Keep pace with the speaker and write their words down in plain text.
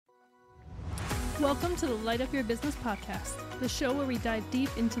Welcome to the Light Up Your Business podcast, the show where we dive deep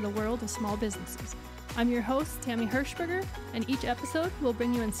into the world of small businesses. I'm your host, Tammy Hirschberger, and each episode will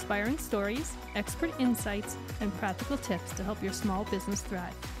bring you inspiring stories, expert insights, and practical tips to help your small business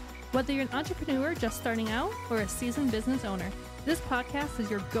thrive. Whether you're an entrepreneur just starting out or a seasoned business owner, this podcast is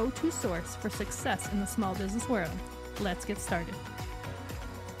your go-to source for success in the small business world. Let's get started.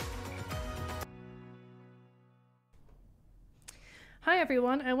 Hi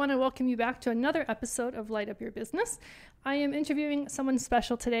everyone, I want to welcome you back to another episode of Light Up Your Business. I am interviewing someone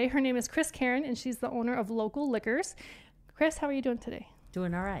special today. Her name is Chris Carran, and she's the owner of Local Liquors. Chris, how are you doing today?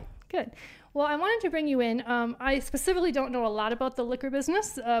 Doing all right. Good. Well, I wanted to bring you in. I specifically don't know a lot about the liquor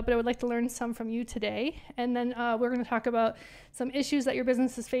business, but I would like to learn some from you today. And then we're going to talk about some issues that your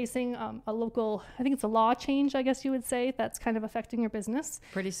business is facing, a local, I think it's a law change, I guess you would say, that's kind of affecting your business.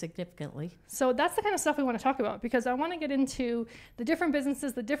 Pretty significantly. So that's the kind of stuff we want to talk about, because I want to get into the different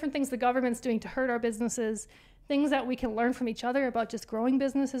businesses, the different things the government's doing to hurt our businesses, things that we can learn from each other about just growing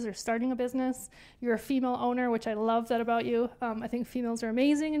businesses or starting a business. You're a female owner, which I love that about you. I think females are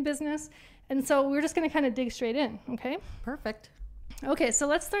amazing in business. And so we're just going to kind of dig straight in, okay? Perfect. Okay, so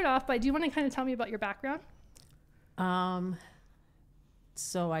let's start off by, do you want to kind of tell me about your background?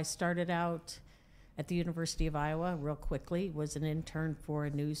 So I started out at the University of Iowa real quickly, was an intern for a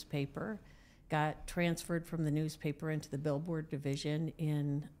newspaper, got transferred from the newspaper into the billboard division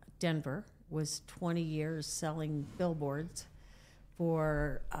in Denver, was 20 years selling billboards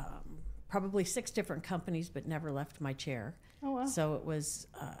for probably 6 different companies, but never left my chair. Oh, wow. So it was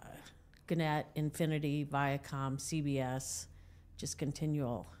Gannett, Infinity, Viacom, CBS, just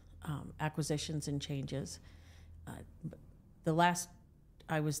continual acquisitions and changes. The last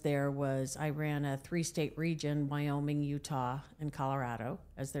I was there was I ran a 3-state region, Wyoming, Utah, and Colorado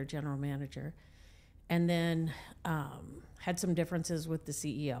as their general manager. And then had some differences with the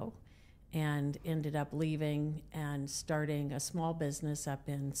CEO and ended up leaving and starting a small business up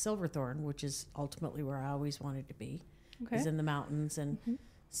in Silverthorne, which is ultimately where I always wanted to be, is in the mountains. And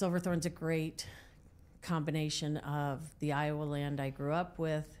Silverthorne's a great combination of the Iowa land I grew up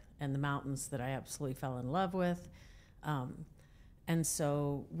with and the mountains that I absolutely fell in love with. And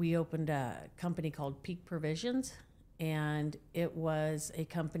so we opened a company called Peak Provisions, and it was a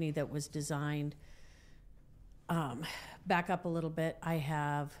company that was designed, back up a little bit, I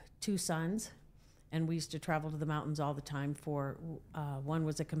have 2 sons, and we used to travel to the mountains all the time for, one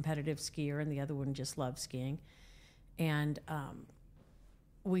was a competitive skier and the other one just loved skiing. And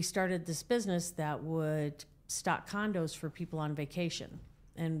we started this business that would stock condos for people on vacation,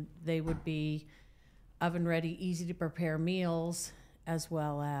 and they would be oven ready, easy to prepare meals, as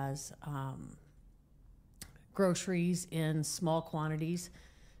well as groceries in small quantities,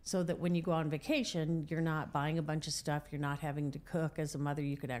 so that when you go on vacation, you're not buying a bunch of stuff, you're not having to cook. As a mother,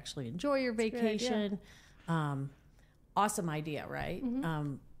 you could actually enjoy your vacation. Awesome idea, right?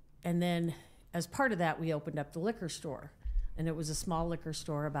 And then as part of that, we opened up the liquor store, and it was a small liquor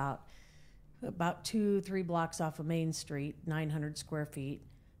store about 2-3 blocks off of Main Street, 900 square feet.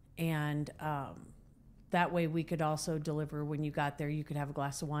 And that way we could also deliver when you got there. You could have a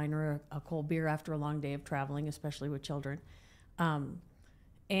glass of wine or a cold beer after a long day of traveling, especially with children.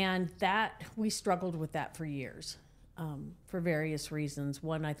 And that, we struggled with that for years, for various reasons.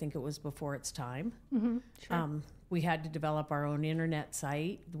 One, I think it was before its time. Sure. We had to develop our own internet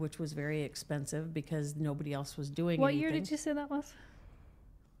site, which was very expensive because nobody else was doing anything. What year did you say that was?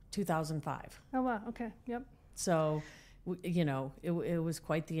 2005. Oh, wow. Okay. Yep. So, it was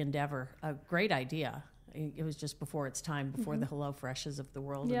quite the endeavor. A great idea. It was just before its time, before the HelloFreshes of the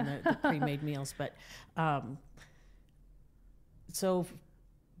world and the pre-made meals. But so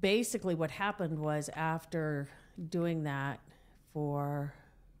basically what happened was, after doing that we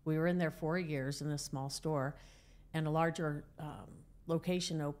were in there 4 years in a small store, and a larger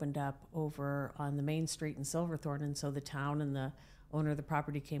location opened up over on the main street in Silverthorne. And so the town and the owner of the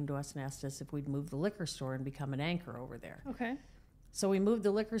property came to us and asked us if we'd move the liquor store and become an anchor over there. Okay. So we moved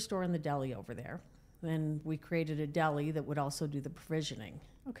the liquor store and the deli over there. Then we created a deli that would also do the provisioning.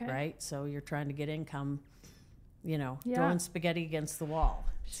 Okay. Right? So you're trying to get income, throwing spaghetti against the wall,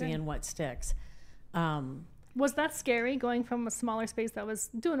 seeing what sticks. Was that scary, going from a smaller space that was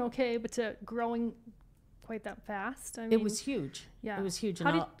doing okay, but to growing quite that fast? I mean, it was huge. Yeah. It was huge.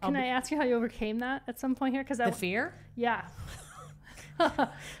 Can I ask you how you overcame that at some point here? The fear? Yeah.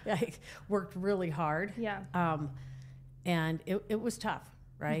 I worked really hard. Yeah. And it was tough,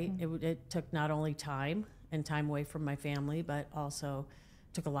 right? It took not only time away from my family, but also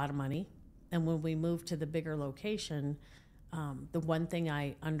took a lot of money. And when we moved to the bigger location, the one thing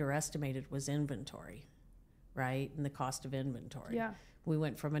I underestimated was inventory, right? And the cost of inventory. Yeah. We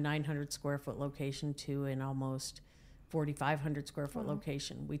went from a 900 square foot location to an almost 4,500 square foot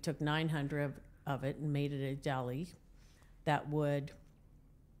location. We took 900 of it and made it a deli that would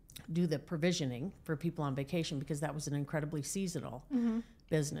do the provisioning for people on vacation, because that was an incredibly seasonal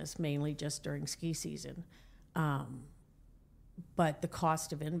business, mainly just during ski season. But the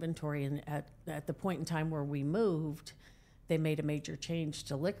cost of inventory, and at the point in time where we moved, they made a major change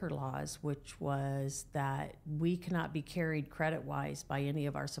to liquor laws, which was that we cannot be carried credit-wise by any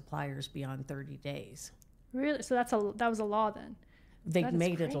of our suppliers beyond 30 days. Really? So that was a law then? They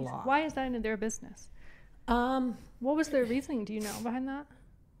made it a law. Why is that in their business? What was their reasoning? Do you know behind that?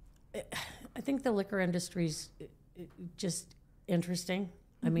 I think the liquor industry's just interesting.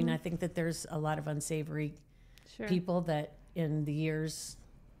 I mean, I think that there's a lot of unsavory people that in the years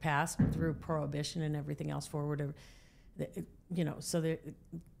past, through prohibition and everything else forward, so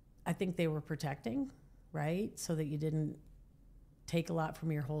I think they were protecting, right? So that you didn't take a lot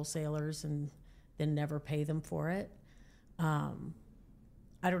from your wholesalers and then never pay them for it. I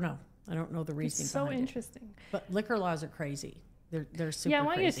don't know. I don't know the reasoning behind it. It's so interesting. But liquor laws are crazy. They're super I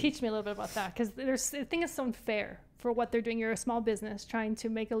want crazy. you to teach me a little bit about that, because I think it's so unfair for what they're doing. You're a small business trying to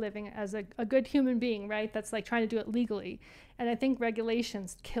make a living as a good human being, right? That's like trying to do it legally. And I think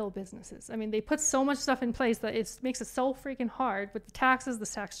regulations kill businesses. I mean, they put so much stuff in place that it makes it so freaking hard with the taxes, the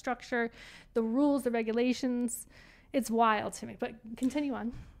tax structure, the rules, the regulations. It's wild to me. But continue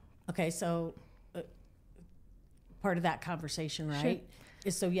on. Okay, so part of that conversation, right,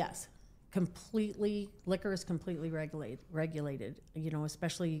 is yes. Liquor is completely regulated,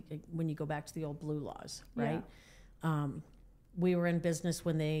 especially when you go back to the old blue laws, right? Yeah. We were in business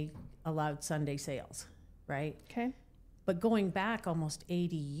when they allowed Sunday sales, right? Okay. But going back almost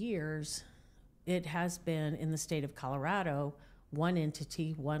 80 years, it has been in the state of Colorado, one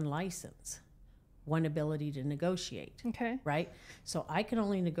entity, one license, one ability to negotiate. Okay. Right? So I can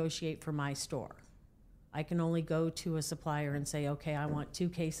only negotiate for my store. I can only go to a supplier and say, okay, I want 2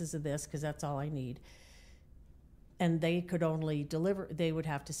 cases of this because that's all I need. And they could only deliver, they would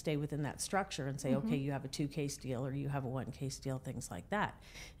have to stay within that structure and say, okay, you have a 2-case deal or you have a 1-case deal, things like that.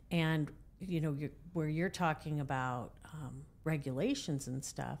 And, where you're talking about regulations and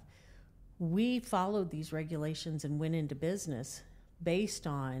stuff, we followed these regulations and went into business based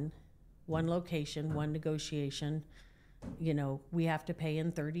on one location, one negotiation. We have to pay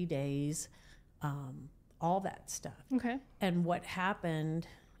in 30 days. All that stuff. Okay. And what happened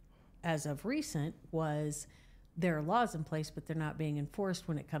as of recent was there are laws in place, but they're not being enforced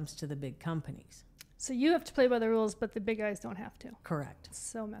when it comes to the big companies. So you have to play by the rules, but the big guys don't have to. Correct. It's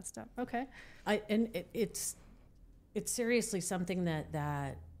so messed up. Okay. It's seriously something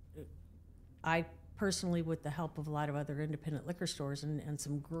that I personally, with the help of a lot of other independent liquor stores and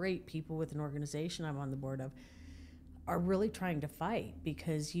some great people with an organization I'm on the board of, are really trying to fight,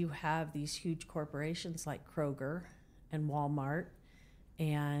 because you have these huge corporations like Kroger and Walmart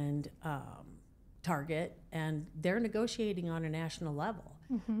and Target, and they're negotiating on a national level.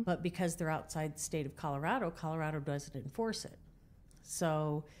 But because they're outside the state of Colorado, Colorado doesn't enforce it.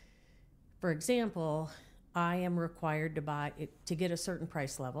 So, for example, I am required to buy it to get a certain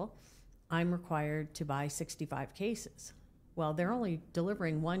price level. I'm required to buy 65 cases. Well, they're only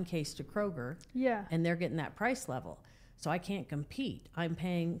delivering 1 case to Kroger, and they're getting that price level. So I can't compete. I'm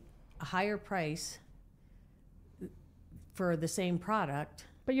paying a higher price for the same product.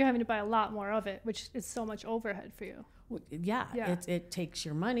 But you're having to buy a lot more of it, which is so much overhead for you. Yeah. It takes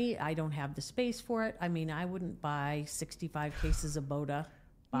your money. I don't have the space for it. I mean, I wouldn't buy 65 cases of Boda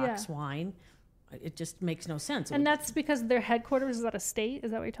box wine. It just makes no sense. And that's because their headquarters is out of state?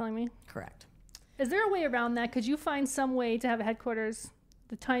 Is that what you're telling me? Correct. Is there a way around that? Could you find some way to have a headquarters,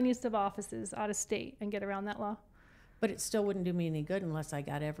 the tiniest of offices, out of state and get around that law? But it still wouldn't do me any good unless I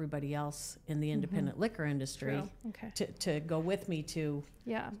got everybody else in the independent liquor industry to go with me to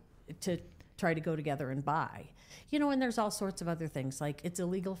try to go together and buy. And there's all sorts of other things. Like, it's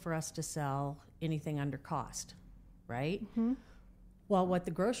illegal for us to sell anything under cost, right? Well, what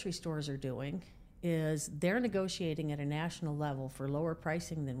the grocery stores are doing is they're negotiating at a national level for lower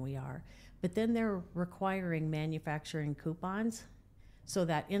pricing than we are, but then they're requiring manufacturing coupons. So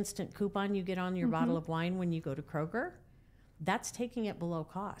that instant coupon you get on your bottle of wine when you go to Kroger, that's taking it below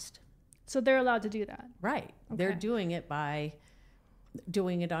cost. So they're allowed to do that? Right. Okay. They're doing it by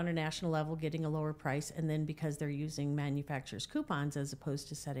doing it on a national level, getting a lower price, and then because they're using manufacturers' coupons as opposed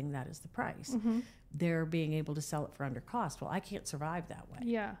to setting that as the price, they're being able to sell it for under cost. Well, I can't survive that way.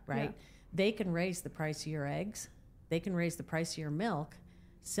 Yeah. Right? Yeah. They can raise the price of your eggs. They can raise the price of your milk,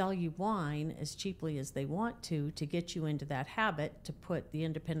 sell you wine as cheaply as they want to get you into that habit to put the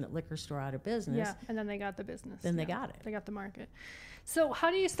independent liquor store out of business. Yeah, and then they got the business. Then they got it. They got the market. So how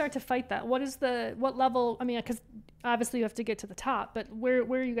do you start to fight that? What level? I mean, because obviously you have to get to the top, but where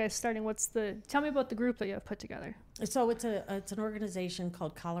are you guys starting? Tell me about the group that you have put together. So it's an organization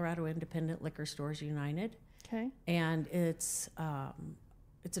called Colorado Independent Liquor Stores United. Okay. And it's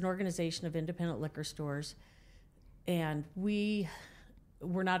an organization of independent liquor stores, and we're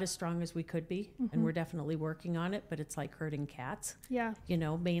not as strong as we could be, and we're definitely working on it, but it's like herding cats. Yeah.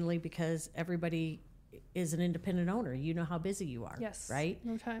 Mainly because everybody is an independent owner. You know how busy you are. Yes. Right?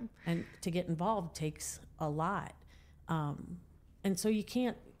 No time. And to get involved takes a lot. And so you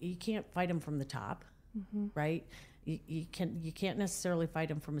can't fight them from the top, right? You can't necessarily fight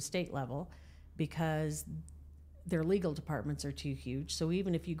them from a state level because their legal departments are too huge. So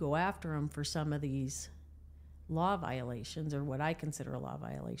even if you go after them for some of these law violations, or what I consider a law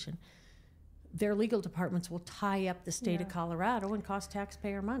violation, their legal departments will tie up the state of Colorado and cost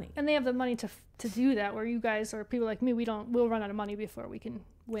taxpayer money. And they have the money to do that, where you guys or people like me, we'll run out of money before we can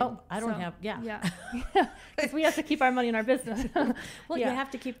win. Oh, I don't have, Yeah. Because we have to keep our money in our business. Well, you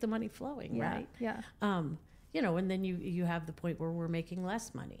have to keep the money flowing, right? Yeah. And then you have the point where we're making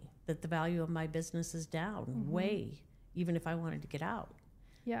less money, that the value of my business is down way, even if I wanted to get out.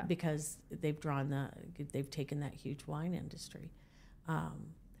 Yeah. Because they've taken that huge wine industry.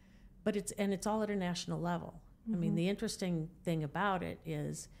 But it's all at a national level. I mean, the interesting thing about it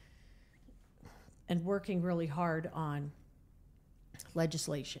is, and working really hard on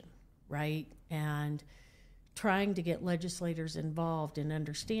legislation, right? And trying to get legislators involved in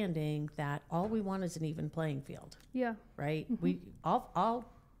understanding that all we want is an even playing field. Yeah. Right? I'll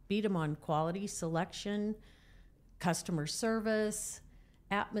beat them on quality, selection, customer service,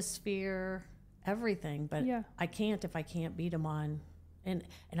 atmosphere, everything, but I can't if I can't beat them on. And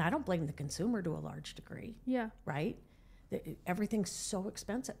I don't blame the consumer to a large degree. Yeah. Right? Everything's so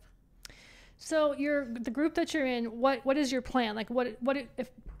expensive. So the group that you're in, what is your plan? Like if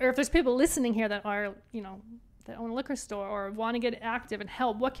there's people listening here that are, that own a liquor store or want to get active and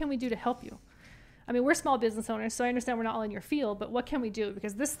help, what can we do to help you? I mean, we're small business owners, so I understand we're not all in your field, but what can we do?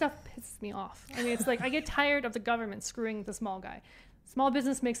 Because this stuff pisses me off. I mean, it's like I get tired of the government screwing the small guy. Small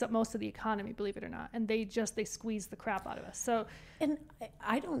business makes up most of the economy, believe it or not, and they squeeze the crap out of us. So, and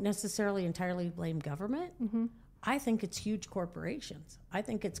I don't necessarily entirely blame government. I think it's huge corporations. I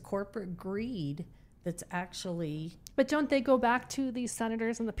think it's corporate greed that's actually. But don't they go back to these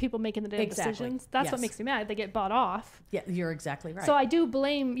senators and the people making the damn decisions? That's what makes me mad. They get bought off. Yeah, you're exactly right. So I do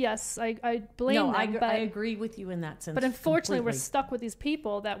blame. Yes, I blame them. I agree with you in that sense. But unfortunately, we're stuck with these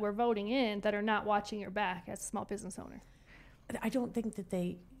people that we're voting in that are not watching your back as a small business owner. I don't think that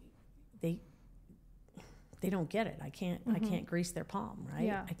they don't get it. I can't grease their palm, right?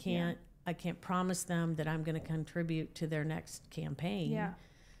 Yeah. I can't promise them that I'm going to contribute to their next campaign. Yeah.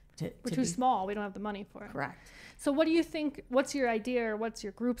 We're too small. We don't have the money for it. Correct. So what do you think, what's your idea or what's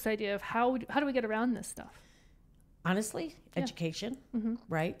your group's idea of how do we get around this stuff? Honestly, education,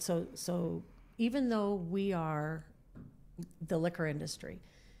 right? So even though we are the liquor industry,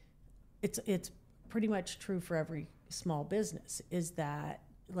 it's pretty much true for every small business, is that,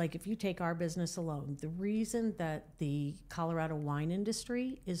 like, if you take our business alone, the reason that the Colorado wine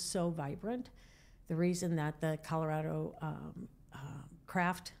industry is so vibrant, the reason that the Colorado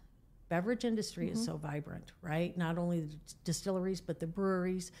craft beverage industry is so vibrant, right? Not only the distilleries, but the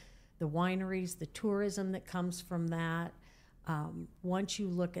breweries, the wineries, the tourism that comes from that. Once you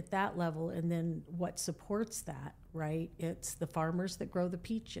look at that level, and then what supports that, right? It's the farmers that grow the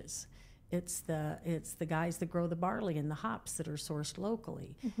peaches. It's the guys that grow the barley and the hops that are sourced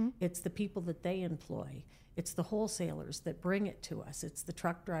locally. It's the people that they employ. It's the wholesalers that bring it to us. It's the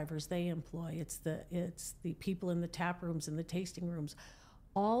truck drivers they employ. It's the people in the tap rooms and the tasting rooms.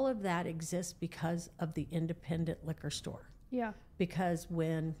 All of that exists because of the independent liquor store. Yeah. Because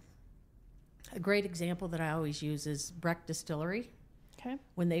a great example that I always use is Breck Distillery. Okay.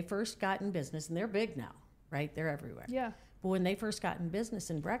 When they first got in business, and they're big now, right? They're everywhere. Yeah. But when they first got in business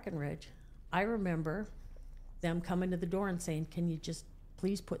in Breckenridge, I remember them coming to the door and saying, "Can you just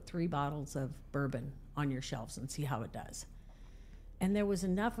please put 3 bottles of bourbon on your shelves and see how it does?" And there was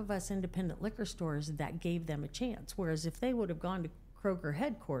enough of us independent liquor stores that gave them a chance. Whereas if they would have gone to Kroger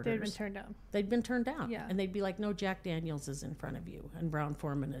headquarters, they'd been turned down. Yeah. And they'd be like, "No, Jack Daniels is in front of you, and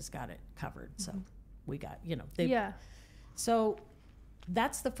Brown-Forman has got it covered." So we got, So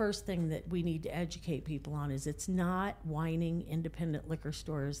that's the first thing that we need to educate people on, is it's not whining independent liquor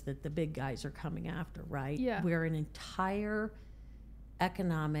stores that the big guys are coming after, right? Yeah. We're an entire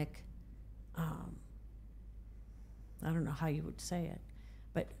economic, I don't know how you would say it,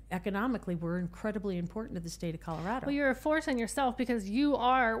 But economically, we're incredibly important to the state of Colorado. Well, you're a force in yourself because you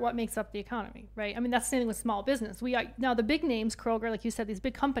are what makes up the economy, right? I mean, that's the same thing with small business. Now the big names, Kroger, like you said, these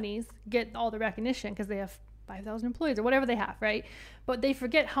big companies get all the recognition because they have 5,000 employees or whatever they have, right? But they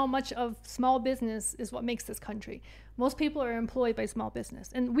forget how much of small business is what makes this country. Most people are employed by small business.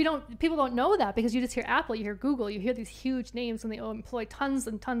 And people don't know that because you just hear Apple, you hear Google, you hear these huge names and they employ tons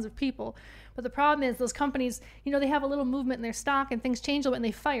and tons of people. But the problem is those companies, they have a little movement in their stock and things change a little bit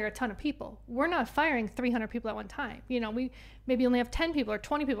and they fire a ton of people. We're not firing 300 people at one time. We maybe only have 10 people or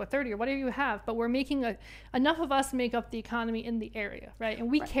 20 people or 30 or whatever you have, but we're making enough of us make up the economy in the area, right? And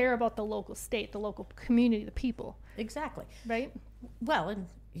we care about the local state, the local community, the people. Exactly. Right? Well, and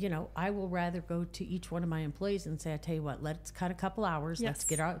I will rather go to each one of my employees and say, I tell you what, let's cut a couple hours, let's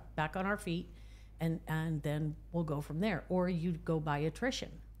get back on our feet, and then we'll go from there. Or you go by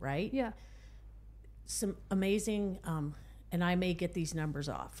attrition, right? Yeah. Some amazing, and I may get these numbers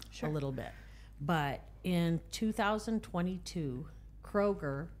off a little bit, but in 2022,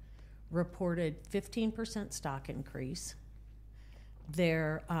 Kroger reported 15% stock increase.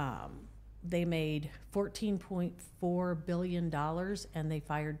 They made $14.4 billion and they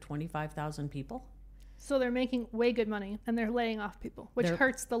fired 25,000 people. So they're making way good money and they're laying off people, which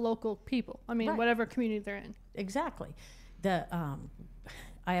hurts the local people. I mean, whatever community they're in. Exactly.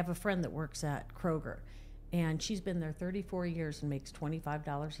 I have a friend that works at Kroger and she's been there 34 years and makes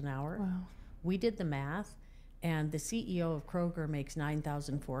 $25 an hour. Wow. We did the math and the CEO of Kroger makes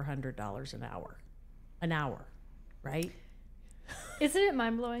 $9,400 an hour, right? Isn't it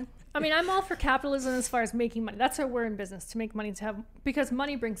mind-blowing? I mean, I'm all for capitalism as far as making money. That's why we're in business, to make money, because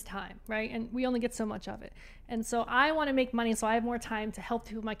money brings time, right? And we only get so much of it. And so I want to make money so I have more time to help the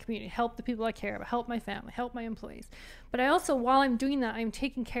people in my community, help the people I care about, help my family, help my employees. But I also, while I'm doing that, I'm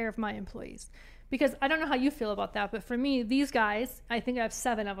taking care of my employees. Because I don't know how you feel about that, but for me, these guys, I think I have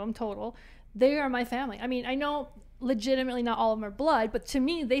 7 of them total, they are my family. I mean, I know legitimately not all of them are blood, but to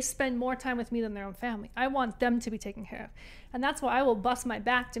me, they spend more time with me than their own family. I want them to be taken care of. And that's why I will bust my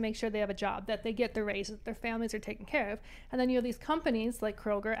back to make sure they have a job, that they get their raises, that their families are taken care of. And then you have these companies like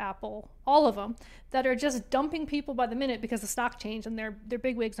Kroger, Apple, all of them, that are just dumping people by the minute because the stock changed and their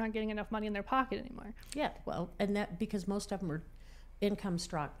bigwigs aren't getting enough money in their pocket anymore. Yeah, well, and that because most of them are income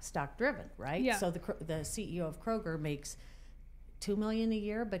stock driven, right? Yeah. So the CEO of Kroger makes $2 million a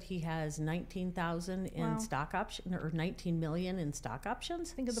year, but he has 19,000 in stock option, or 19 million in stock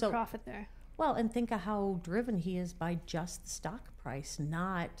options. Think of the profit there. Well, and think of how driven he is by just the stock price,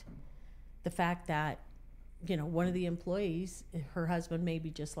 not the fact that, one of the employees, her husband maybe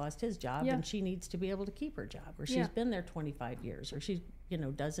just lost his job and she needs to be able to keep her job, or she's been there 25 years, or she,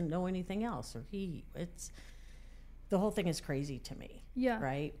 doesn't know anything else, or the whole thing is crazy to me. Yeah.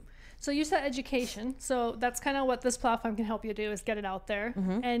 Right? So you said education. So that's kind of what this platform can help you do, is get it out there.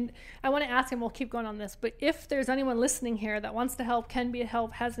 Mm-hmm. And I want to ask, and we'll keep going on this, but if there's anyone listening here that wants to help, can be a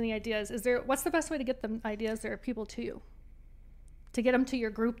help, has any ideas, what's the best way to get them ideas or people to you? To get them to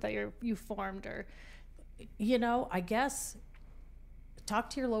your group that you formed, or? I guess talk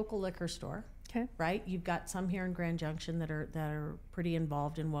to your local liquor store. Okay. Right? You've got some here in Grand Junction that are pretty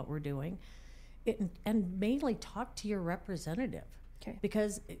involved in what we're doing. And mainly talk to your representative. Okay.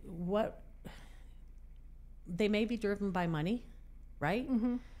 Because they may be driven by money, right?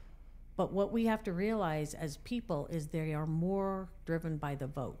 Mm-hmm. But what we have to realize as people is they are more driven by the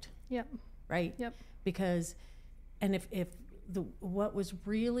vote. Yep. Right? Yep. Because, and what was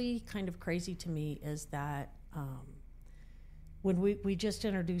really kind of crazy to me is that when we just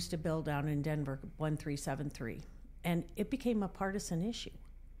introduced a bill down in Denver, 1373, and it became a partisan issue.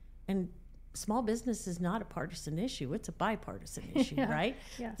 And small business is not a partisan issue; it's a bipartisan issue, right?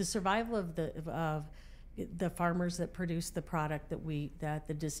 Yeah. The survival of the farmers that produce the product that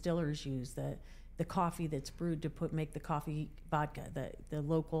the distillers use, the coffee that's brewed to make the coffee vodka, the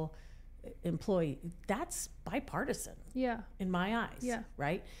local employee, that's bipartisan. Yeah. In my eyes. Yeah.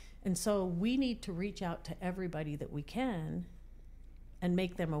 Right. And so we need to reach out to everybody that we can, and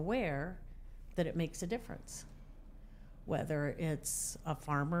make them aware that it makes a difference. Whether it's a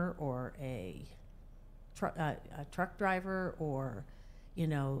farmer or a truck driver, or,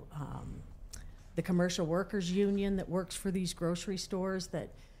 the commercial workers union that works for these grocery stores.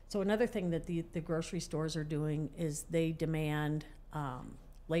 So another thing that the grocery stores are doing is they demand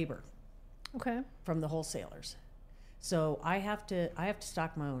labor. Okay. From the wholesalers. So I have to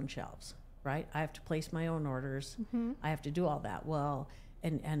stock my own shelves, right? I have to place my own orders. Mm-hmm. I have to do all that. Well,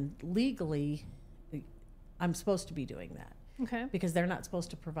 and legally, I'm supposed to be doing that. Okay. Because they're not supposed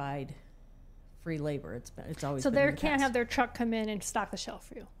to provide free labor. It's always so been they in the can't past. have their truck come in and stock the shelf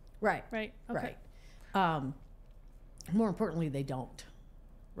for you. Right. Right. Okay. Right. More importantly, they don't.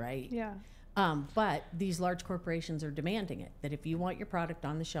 right? Yeah. But these large corporations are demanding it, that if you want your product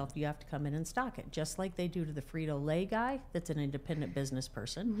on the shelf, you have to come in and stock it, just like they do to the Frito-Lay guy that's an independent business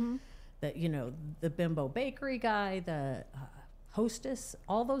person, that, you know, the Bimbo Bakery guy, the Hostess,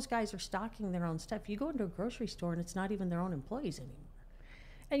 all those guys are stocking their own stuff. You go into a grocery store and it's not even their own employees anymore.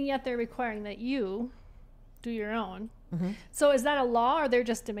 And yet they're requiring that you do your own. So is that a law, or they're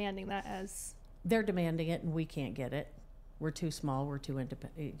just demanding that as... They're demanding it and we can't get it. We're too small. We're too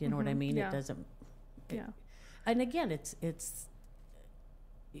independent. You know what I mean? Yeah. It doesn't. And again, it's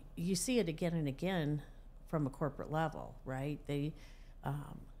you see it again and again from a corporate level, right? The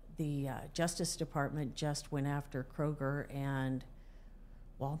Justice Department just went after Kroger and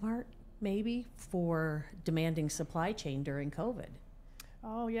Walmart, maybe, for demanding supply chain during COVID.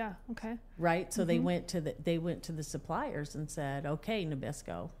 Oh yeah. Okay. Right. So they went to the suppliers and said, "Okay,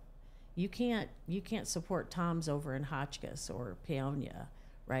 Nabisco, you can't support Tom's over in Hotchkiss or Peonia,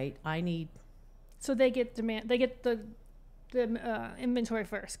 right? I need." So they get the inventory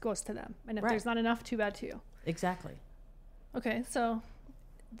first, goes to them, and if there's not enough, too bad to you. Exactly. Okay, so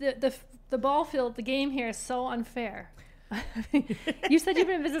the ball field, the game here is so unfair. You said you've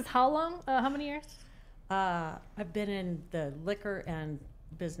been in business how long? How many years? I've been in the liquor and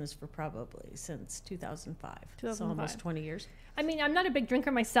business for probably since 2005. So almost 20 years. I mean, I'm not a big drinker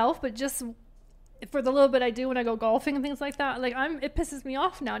myself, but just for the little bit I do when I go golfing and things like that, like it pisses me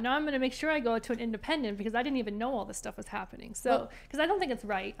off now. Now I'm going to make sure I go to an independent because I didn't even know all this stuff was happening. So, because I don't think it's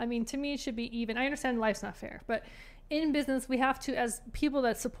right. I mean, to me, it should be even. I understand life's not fair, but in business, we have to, as people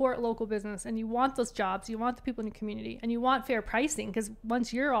that support local business, and you want those jobs, you want the people in your community, and you want fair pricing, because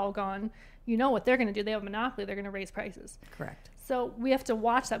once you're all gone, you know what they're going to do. They have a monopoly. They're going to raise prices. Correct. So we have to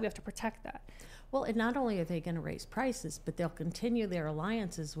watch that. We have to protect that. Well, and not only are they going to raise prices, but they'll continue their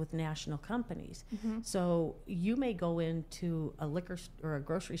alliances with national companies. So you may go into a liquor or a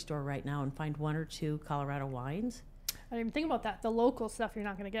grocery store right now and find one or two Colorado wines. I didn't even think about that. The local stuff you're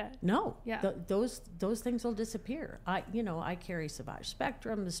not going to get. No. Yeah. Those things will disappear. I carry Sauvage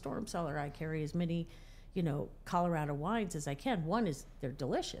Spectrum, the Storm Cellar. I carry as many, Colorado wines as I can. One is they're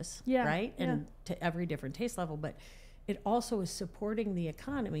delicious, right? And to every different taste level, but it also is supporting the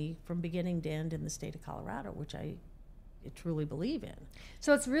economy from beginning to end in the state of Colorado, which I truly believe in.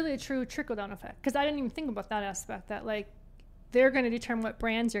 So it's really a true trickle-down effect, because I didn't even think about that aspect, that like they're going to determine what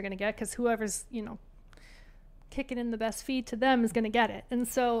brands you're going to get, because whoever's, kicking in the best feed to them is going to get it. And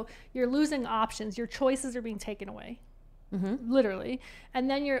so you're losing options. Your choices are being taken away, literally. And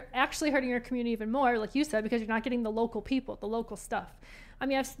then you're actually hurting your community even more, like you said, because you're not getting the local people, the local stuff. I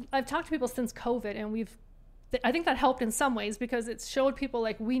mean, I've talked to people since COVID, and I think that helped in some ways, because it showed people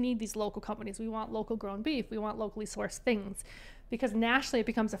like, we need these local companies. We want local grown beef. We want locally sourced things, because nationally it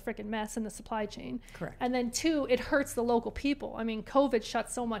becomes a freaking mess in the supply chain. Correct. And then two, it hurts the local people. I mean, COVID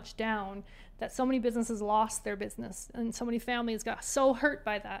shut so much down that so many businesses lost their business, and so many families got so hurt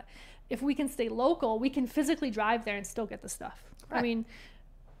by that. If we can stay local, we can physically drive there and still get the stuff. Right. I mean,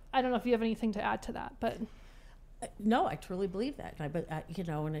 I don't know if you have anything to add to that, but. No, I truly believe that.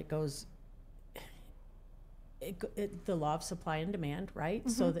 And it goes, the law of supply and demand, right?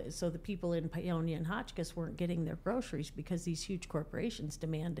 So the people in Peonia and Hotchkiss weren't getting their groceries because these huge corporations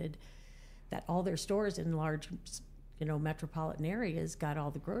demanded that all their stores in large, metropolitan areas got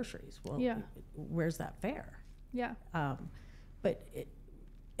all the groceries. Well, where's that fair? Yeah. But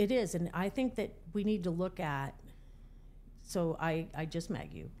it is, and I think that we need to look at. So I just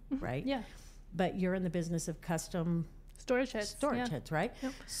met you, right? Yeah. But you're in the business of custom storage heads, right?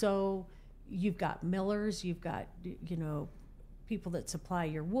 Yep. So you've got millers, you've got, people that supply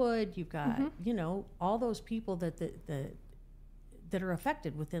your wood, you've got, all those people that are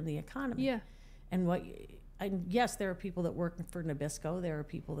affected within the economy. Yeah. And yes, there are people that work for Nabisco, there are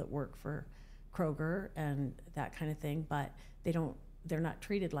people that work for Kroger and that kind of thing, but they're not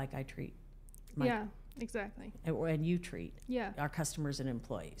treated like I treat exactly. And you treat our customers and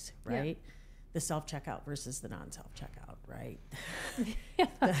employees, right? Yeah. The self-checkout versus the non-self-checkout, right?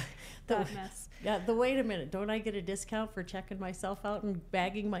 That mess. Yeah, wait a minute. Don't I get a discount for checking myself out and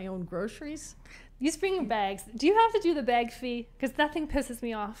bagging my own groceries? You bring bags. Do you have to do the bag fee? Because that thing pisses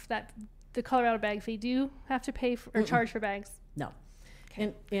me off, the Colorado bag fee. Do you have to pay or charge for bags? No.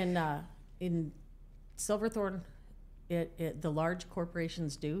 Okay. In Silverthorne, the large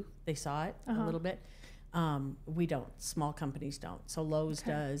corporations do. They saw it a little bit. We don't. Small companies don't. So Lowe's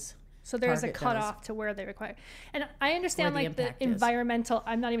does. So there's a cutoff to where they require. And I understand the environmental,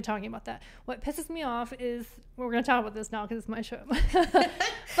 I'm not even talking about that. What pisses me off is, we're going to talk about this now because it's my show.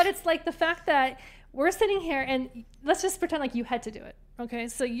 But it's like the fact that we're sitting here and let's just pretend like you had to do it. Okay.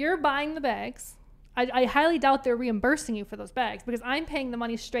 So you're buying the bags I highly doubt they're reimbursing you for those bags, because I'm paying the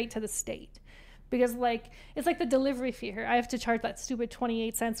money straight to the state. Because it's like the delivery fee here. I have to charge that stupid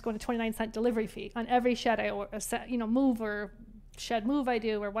 28 cents going to 29-cent delivery fee on every shed move or shed move I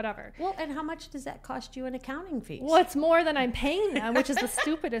do or whatever. Well, and how much does that cost you in accounting fees? Well, it's more than I'm paying them, which is the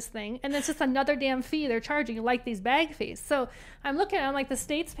stupidest thing. And it's just another damn fee they're charging, like these bag fees. So I'm like, the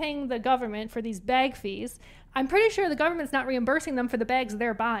state's paying the government for these bag fees. I'm pretty sure the government's not reimbursing them for the bags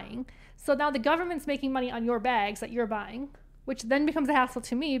they're buying. So now the government's making money on your bags that you're buying, which then becomes a hassle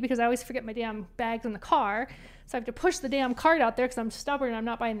to me because I always forget my damn bags in the car. So I have to push the damn cart out there because I'm stubborn and I'm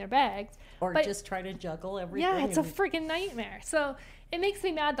not buying their bags. Or just try to juggle everything. Yeah, it's a freaking nightmare. So it makes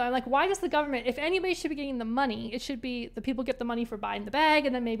me mad, though. I'm like, why does the government, if anybody should be getting the money, it should be the people get the money for buying the bag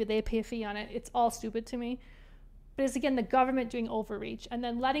and then maybe they pay a fee on it. It's all stupid to me. But it's, again, the government doing overreach and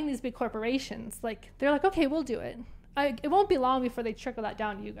then letting these big corporations, they're like, okay, we'll do it. It won't be long before they trickle that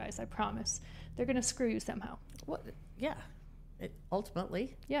down to you guys, I promise. They're going to screw you somehow. Well, yeah.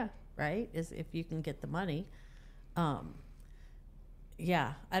 Ultimately, yeah, right, is if you can get the money.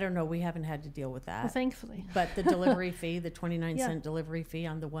 Yeah, I don't know. We haven't had to deal with that. Well, thankfully. But the delivery fee, the 29-cent delivery fee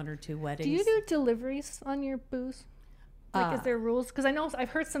on the 1 or 2 weddings. Do you do deliveries on your booze? Is there rules? Because I know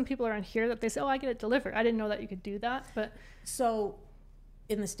I've heard some people around here that they say, oh, I get it delivered. I didn't know that you could do that. But so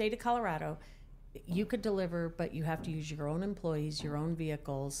in the state of Colorado, you could deliver, but you have to use your own employees, your own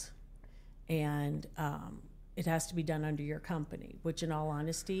vehicles, and it has to be done under your company, which in all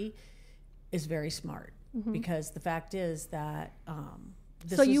honesty is very smart. Mm-hmm. Because the fact is that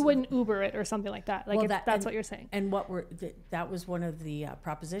so you wouldn't Uber it or something like that. That's what you're saying. And that was one of the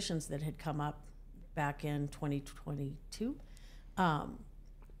propositions that had come up back in 2022.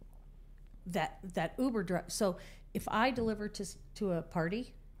 That Uber drive. So if I deliver to a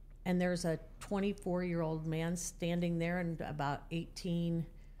party, and there's a 24-year-old man standing there and about 18.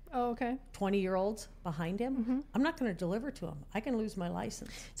 Oh, okay. 20-year-olds behind him, mm-hmm. I'm not going to deliver to him. I can lose my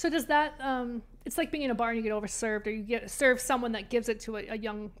license. So does that, it's like being in a bar and you get overserved, or you get served someone that gives it to a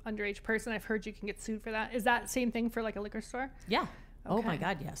young underage person. I've heard you can get sued for that. Is that same thing for like a liquor store? Yeah. Okay. Oh my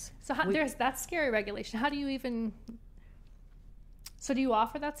God, yes. So there's that scary regulation. How do you even, so do you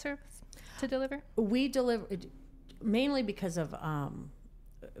offer that service to deliver? We deliver mainly because of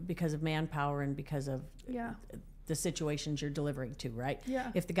manpower and because of the situations you're delivering to, right?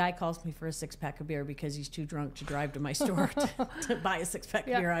 Yeah. If the guy calls me for a 6-pack of beer because he's too drunk to drive to my store to buy a 6-pack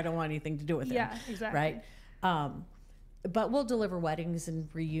of beer, I don't want anything to do with him. Yeah, exactly. Right? But we'll deliver weddings and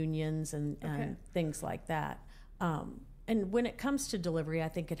reunions and things like that. And when it comes to delivery, I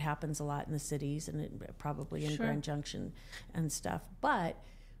think it happens a lot in the cities and probably in Grand Junction and stuff. But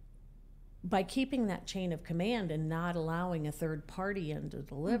by keeping that chain of command and not allowing a third party in to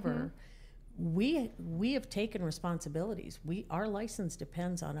deliver, mm-hmm. We have taken responsibilities. Our license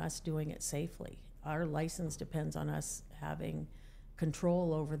depends on us doing it safely. Our license depends on us having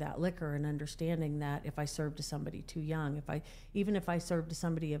control over that liquor and understanding that if I serve to somebody too young, even if I serve to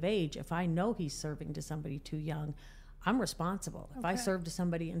somebody of age, if I know he's serving to somebody too young, I'm responsible. If I serve to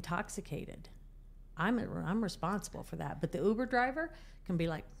somebody intoxicated, I'm responsible for that. But the Uber driver can be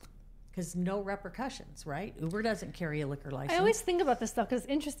like, because no repercussions, right? Uber doesn't carry a liquor license. I always think about this stuff because it's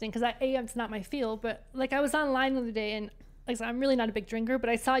interesting because it's not my field, but like I was online the other day and like I said, I'm really not a big drinker, but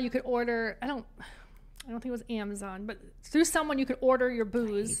I saw you could order, I don't think it was Amazon, but through someone you could order your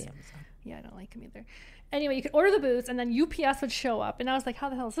booze. I hate Amazon. Yeah, I don't like them either. Anyway, you could order the booze and then UPS would show up and I was like, how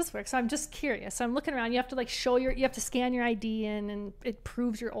the hell does this work? So I'm just curious. So I'm looking around, you have to like you have to scan your ID in and it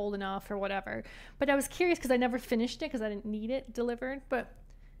proves you're old enough or whatever. But I was curious because I never finished it because I didn't need it delivered, but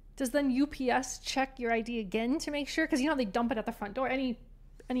does then UPS check your ID again to make sure? Because you know they dump it at the front door. Any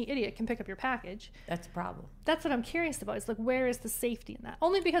idiot can pick up your package. That's a problem. That's what I'm curious about. Is like, where is the safety in that?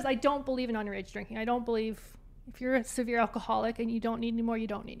 Only because I don't believe in underage drinking. I don't believe if you're a severe alcoholic and you don't need any more, you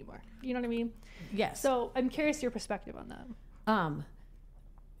don't need any more. You know what I mean? Yes. So I'm curious your perspective on that.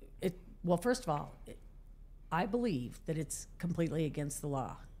 Well, first of all, I believe that it's completely against the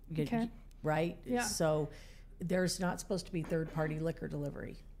law. Okay. Right? Yeah. So there's not supposed to be third-party liquor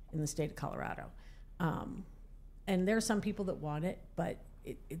delivery in the state of Colorado. And there are some people that want it, but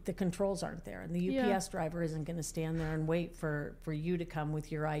the controls aren't there. And the UPS driver isn't going to stand there and wait for you to come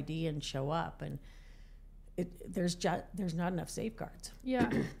with your ID and show up. And there's not enough safeguards. Yeah.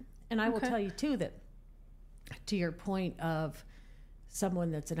 And I will tell you, too, that to your point of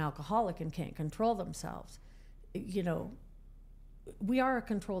someone that's an alcoholic and can't control themselves, you know, we are a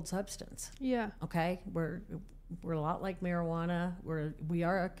controlled substance. Yeah. Okay? We're a lot like marijuana. We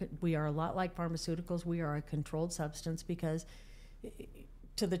are a lot like pharmaceuticals. We are a controlled substance because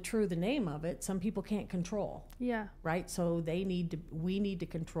to the name of it, some people can't control. Yeah. Right? So we need to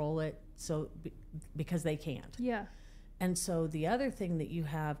control it because they can't. Yeah. And so the other thing that you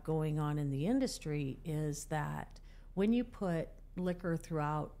have going on in the industry is that when you put liquor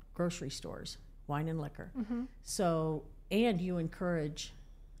throughout grocery stores, wine and liquor, and you encourage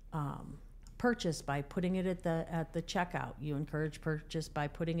purchase by putting it at the checkout, you encourage purchase by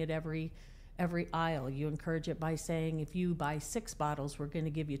putting it every aisle, you encourage it by saying, if you buy 6 bottles, we're going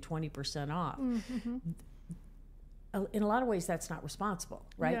to give you 20% off. In a lot of ways, that's not responsible,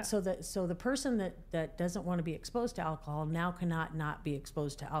 right? Yeah. So the person that doesn't want to be exposed to alcohol now cannot not be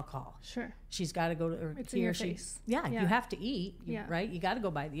exposed to alcohol. Sure. She's got to go to, or It's he in your or she, face. yeah, you have to eat, right? You got to go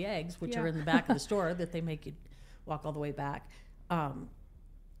buy the eggs, which are in the back of the store that they make you walk all the way back.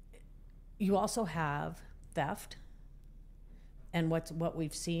 You also have theft, and what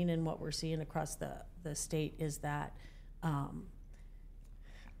we've seen and what we're seeing across the state is that,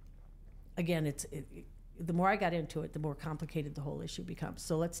 again, the more I got into it, the more complicated the whole issue becomes.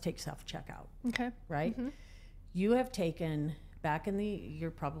 So let's take self-checkout. Okay. Right? You have taken, you're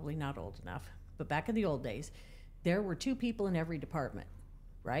probably not old enough, but back in the old days, there were 2 people in every department,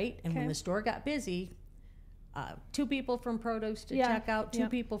 right? And when the store got busy, 2 people from produce to check out, 2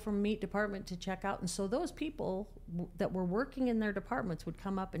 people from meat department to check out. And so those people that were working in their departments would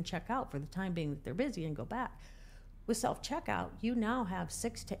come up and check out for the time being that they're busy and go back. With self-checkout, you now have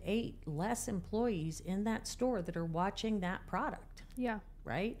 6 to 8 less employees in that store that are watching that product. Yeah.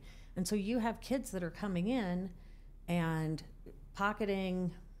 Right? And so you have kids that are coming in and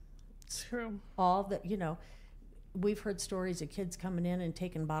pocketing all the, we've heard stories of kids coming in and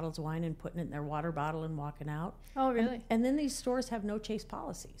taking bottles of wine and putting it in their water bottle and walking out. Oh, really? And then these stores have no chase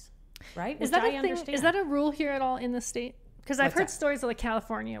policies, right? Is that a thing? Is that a rule here at all in the state? Because I've heard stories of like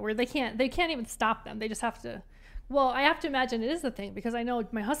California where they can't even stop them. They just have to. Well, I have to imagine it is the thing, because I know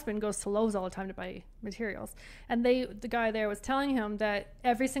my husband goes to Lowe's all the time to buy materials, and the guy there was telling him that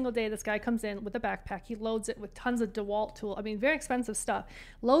every single day this guy comes in with a backpack, he loads it with tons of DeWalt tool, I mean very expensive stuff,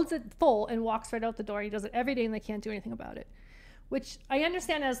 loads it full and walks right out the door. He does it every day and they can't do anything about it, which I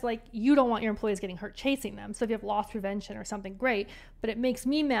understand as like, you don't want your employees getting hurt chasing them, so if you have loss prevention or something, great, but it makes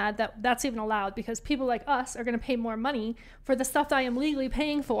me mad that that's even allowed, because people like us are going to pay more money for the stuff that I am legally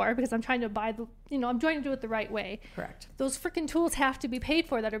paying for, because I'm trying to buy I'm trying to do it the right way. Correct. Those freaking tools have to be paid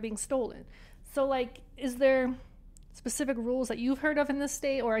for that are being stolen. So like, is there specific rules that you've heard of in this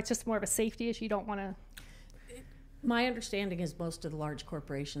state, or it's just more of a safety issue? You don't want to... My understanding is most of the large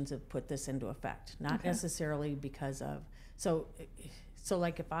corporations have put this into effect, not necessarily because of... So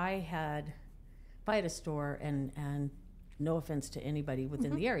like if I had a store, and no offense to anybody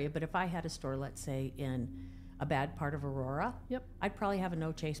within the area, but if I had a store, let's say in a bad part of Aurora, I'd probably have a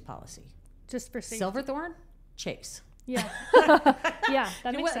no chase policy. Just for safety. Silverthorne, chase. Yeah. Yeah,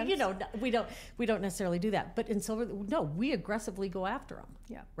 that makes sense. We don't necessarily do that, but in Silverthorne, we aggressively go after them.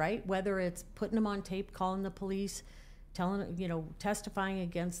 Yeah. Right? Whether it's putting them on tape, calling the police, testifying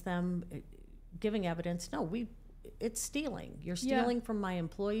against them, giving evidence. No, it's stealing. You're stealing from my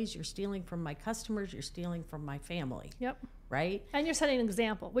employees. You're stealing from my customers. You're stealing from my family. Yep. Right? And you're setting an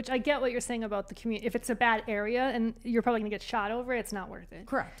example, which I get what you're saying about the community. If it's a bad area and you're probably going to get shot over, it's not worth it.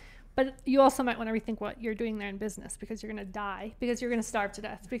 Correct. But you also might want to rethink what you're doing there in business, because you're going to die, because you're going to starve to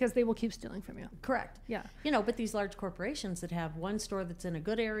death, because they will keep stealing from you. Correct. Yeah. But these large corporations that have one store that's in a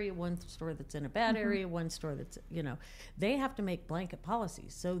good area, one store that's in a bad area, one store that's, they have to make blanket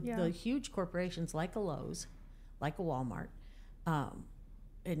policies. So the huge corporations like a Lowe's, like a Walmart,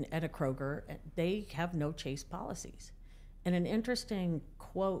 and a Kroger, they have no chase policies. And an interesting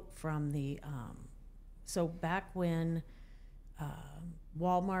quote from so back when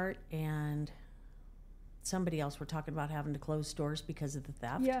Walmart and somebody else were talking about having to close stores because of the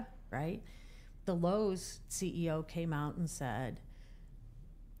theft, right? The Lowe's CEO came out and said,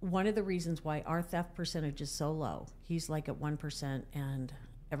 one of the reasons why our theft percentage is so low, he's like at 1%, and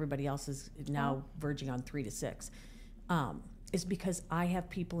everybody else is now verging on 3 to 6, is because I have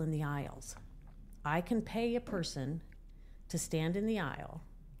people in the aisles. I can pay a person to stand in the aisle.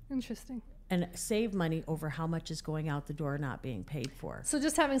 Interesting. And save money over how much is going out the door not being paid for. So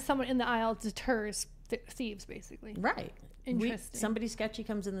just having someone in the aisle deters thieves, basically. Right. Interesting. Somebody sketchy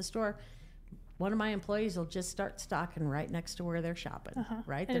comes in the store, one of my employees will just start stocking right next to where they're shopping.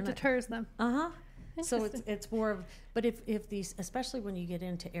 Right. And it deters them. So it's more of, but if these, especially when you get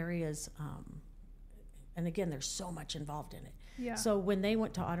into areas, and again, there's so much involved in it. Yeah. So when they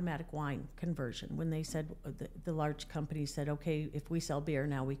went to automatic wine conversion, when they said, the large companies said, okay, if we sell beer,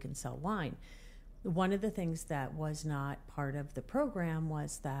 now we can sell wine. One of the things that was not part of the program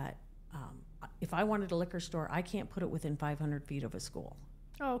was that if I wanted a liquor store, I can't put it within 500 feet of a school.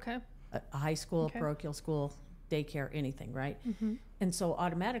 Oh, okay. A high school, parochial school, daycare, anything, right? And so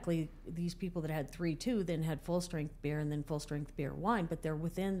automatically these people that had 3-2 then had full strength beer and then full strength beer wine, but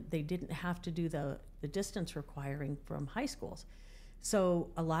they didn't have to do the distance requiring from high schools. So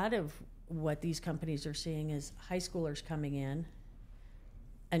a lot of what these companies are seeing is high schoolers coming in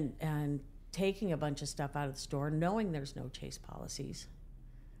and taking a bunch of stuff out of the store, knowing there's no chase policies.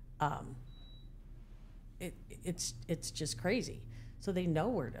 It's just crazy. So they know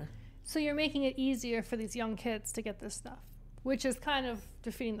where to. So you're making it easier for these young kids to get this stuff, which is kind of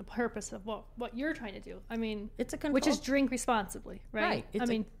defeating the purpose of what you're trying to do. I mean, it's a control. Which is drink responsibly, right?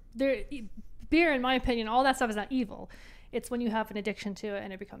 Right. Beer, in my opinion, all that stuff is not evil. It's when you have an addiction to it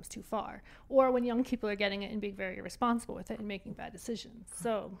and it becomes too far, or when young people are getting it and being very irresponsible with it and making bad decisions.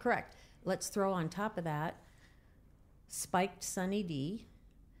 So correct. Let's throw on top of that spiked Sunny D,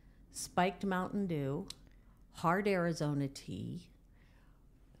 spiked Mountain Dew, hard Arizona tea.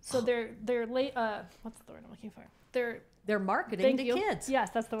 So they're late. What's the word I'm looking for? They're marketing to kids.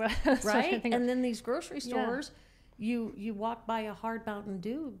 Yes, that's the word. Right. And then these grocery stores, you walk by a hard Mountain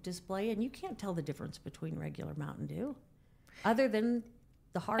Dew display and you can't tell the difference between regular Mountain Dew, other than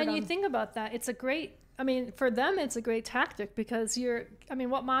the hard. And you think about that, it's a great. I mean, for them, it's a great tactic because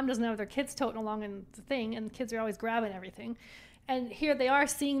what mom doesn't have their kids toting along in the thing, and the kids are always grabbing everything, and here they are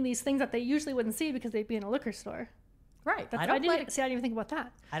seeing these things that they usually wouldn't see because they'd be in a liquor store. Right. I didn't even think about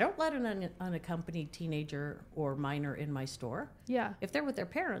that. I don't let an unaccompanied teenager or minor in my store. Yeah. If they're with their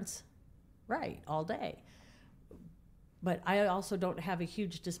parents, right, all day. But I also don't have a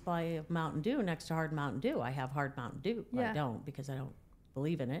huge display of Mountain Dew next to hard Mountain Dew. I have hard Mountain Dew. Yeah. I don't because I don't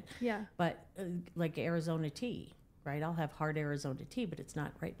believe in it. Yeah. But like Arizona tea, right? I'll have hard Arizona tea, but it's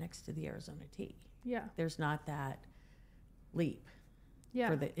not right next to the Arizona tea. Yeah. There's not that leap.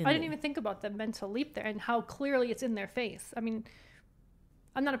 Yeah, I didn't even think about the mental leap there and how clearly it's in their face. I mean,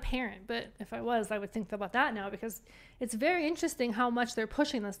 I'm not a parent, but if I was, I would think about that now because it's very interesting how much they're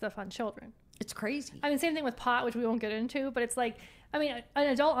pushing this stuff on children. It's crazy. I mean, same thing with pot, which we won't get into, but it's like, I mean, an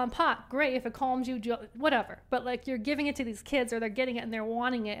adult on pot, great, if it calms you, whatever. But like you're giving it to these kids or they're getting it and they're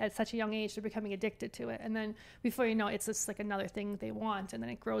wanting it at such a young age, they're becoming addicted to it. And then before you know it, it's just like another thing they want and then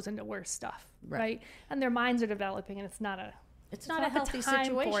it grows into worse stuff, right? And their minds are developing and it's not a healthy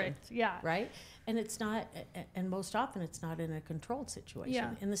situation. Yeah. Right? And it's not, and most often it's not in a controlled situation.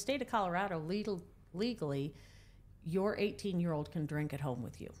 Yeah. In the state of Colorado, legally, your 18-year-old can drink at home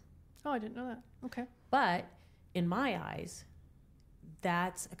with you. Oh, I didn't know that. Okay. But in my eyes,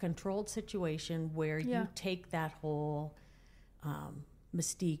 that's a controlled situation where you take that whole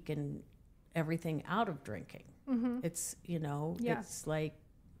mystique and everything out of drinking. Mm-hmm. It's, it's like,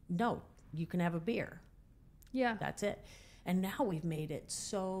 no, you can have a beer. Yeah. That's it. And now we've made it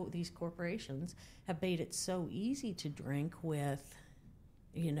so, these corporations have made it so easy to drink with,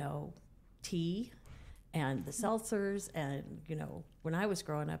 tea and the seltzers. And, when I was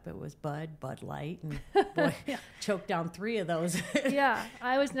growing up, it was Bud Light, and boy, choked down 3 of those. Yeah,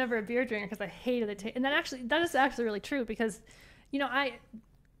 I was never a beer drinker because I hated the taste. And that is actually really true because, I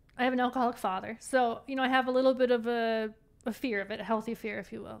have an alcoholic father. So, I have a little bit of a fear of it, a healthy fear,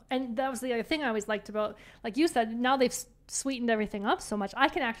 if you will. And that was the other thing I always liked about, like you said, now they've sweetened everything up so much. I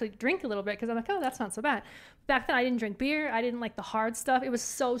can actually drink a little bit because I'm like, oh, that's not so bad. Back then I didn't drink beer. I didn't like the hard stuff. It was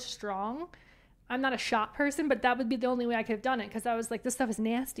so strong. I'm not a shot person, but that would be the only way I could have done it because I was like, this stuff is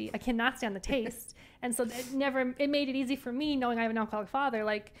nasty. I cannot stand the taste. And so it made it easy for me knowing I have an alcoholic father.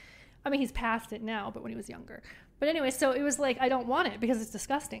 Like, I mean, he's past it now, but when he was younger. But anyway, so it was like, I don't want it because it's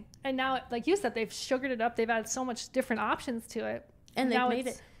disgusting. And now, like you said, they've sugared it up. They've added so much different options to it. And they've made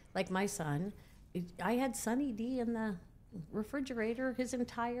it, like my son, I had Sunny D in the refrigerator his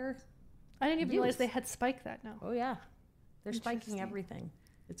entire I didn't even realize they had spiked that now. Oh, yeah. They're spiking everything.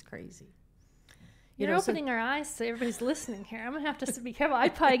 It's crazy. You're opening our eyes so everybody's listening here. I'm going to have to be careful.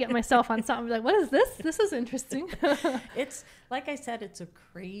 I'd probably get myself on something like, what is this? This is interesting. It's, like I said, it's a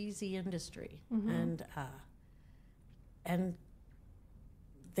crazy industry. Mm-hmm. And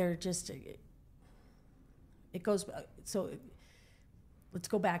they're just, it goes, so let's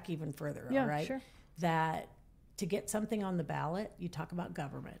go back even further, all right? Sure. That to get something on the ballot, you talk about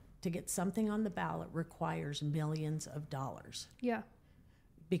government, to get something on the ballot requires millions of dollars. Yeah.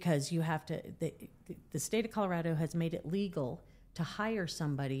 Because you have to, the state of Colorado has made it legal to hire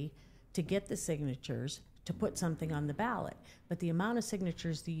somebody to get the signatures to put something on the ballot. But the amount of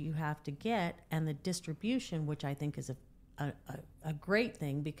signatures that you have to get and the distribution, which I think is a great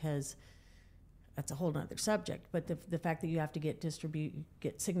thing because that's a whole other subject. But the fact that you have to get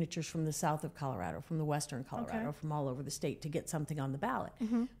signatures from the south of Colorado, from the western Colorado, from all over the state to get something on the ballot.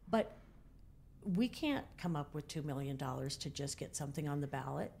 Mm-hmm. But we can't come up with $2 million to just get something on the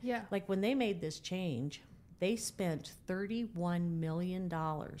ballot. Yeah. Like when they made this change, they spent $31 million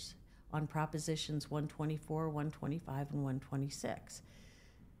on Propositions 124, 125, and 126.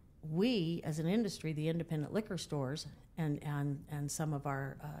 We, as an industry, the independent liquor stores and some of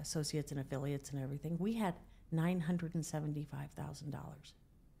our associates and affiliates and everything, we had $975,000.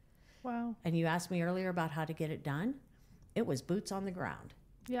 Wow. And you asked me earlier about how to get it done. It was boots on the ground.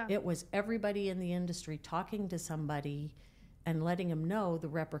 Yeah. It was everybody in the industry talking to somebody and letting them know the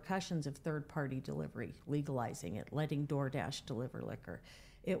repercussions of third-party delivery, legalizing it, letting DoorDash deliver liquor.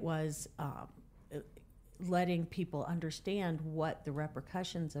 It was letting people understand what the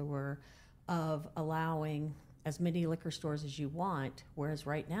repercussions were of allowing as many liquor stores as you want, whereas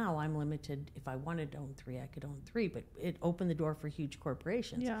right now I'm limited. If I wanted to own 3, I could own 3, but it opened the door for huge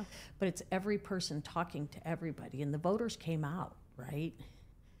corporations. Yeah. But it's every person talking to everybody, and the voters came out, right?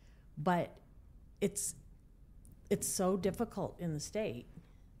 But it's so difficult in the state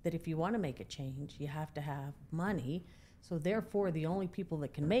that if you want to make a change, you have to have money. So therefore, the only people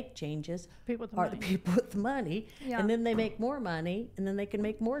that can make changes are the people with the money. Yeah. And then they make more money, and then they can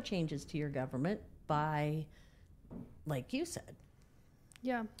make more changes to your government by, like you said,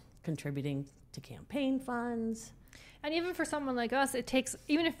 contributing to campaign funds. And even for someone like us, it takes,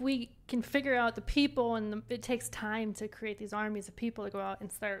 even if we can figure out the people, and it takes time to create these armies of people to go out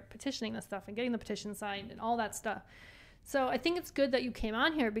and start petitioning this stuff and getting the petition signed and all that stuff. So I think it's good that you came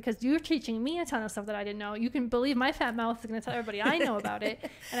on here, because you're teaching me a ton of stuff that I didn't know. You can believe my fat mouth is going to tell everybody I know about it.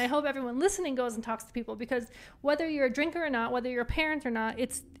 And I hope everyone listening goes and talks to people, because whether you're a drinker or not, whether you're a parent or not,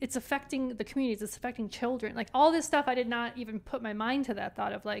 it's affecting the communities. It's affecting children. Like all this stuff, I did not even put my mind to that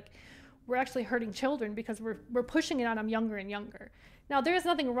thought of like, we're actually hurting children because we're pushing it on them younger and younger. Now, there's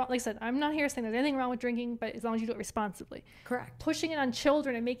nothing wrong. Like I said, I'm not here saying there's anything wrong with drinking, but as long as you do it responsibly. Correct. Pushing it on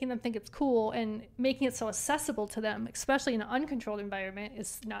children and making them think it's cool and making it so accessible to them, especially in an uncontrolled environment,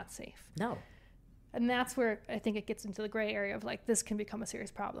 is not safe. No. And that's where I think it gets into the gray area of like, this can become a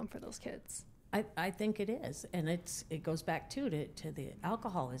serious problem for those kids. I think it is. And it goes back to the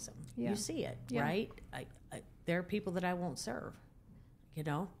alcoholism. Yeah. You see it, Yeah. right? There are people that I won't serve. You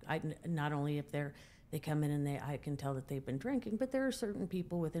know, not only if they come in and I can tell that they've been drinking, but there are certain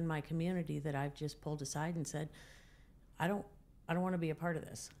people within my community that I've just pulled aside and said, I don't want to be a part of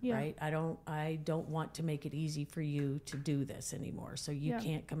this, right? I don't want to make it easy for you to do this anymore. So you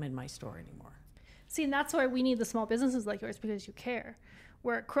can't come in my store anymore. See, and that's why we need the small businesses like yours, because you care.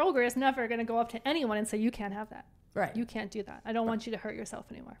 Where Kroger is never going to go up to anyone and say, you can't have that. Right. You can't do that. I don't want you to hurt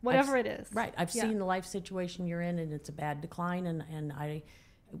yourself anymore. Whatever it is. Right. I've seen the life situation you're in, and it's a bad decline, and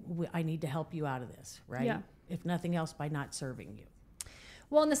I need to help you out of this, right? Yeah. If nothing else, by not serving you.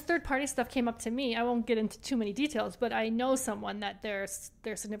 Well, and this third-party stuff came up to me. I won't get into too many details, but I know someone that their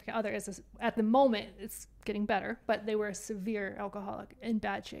significant other is, at the moment, it's getting better, but they were a severe alcoholic in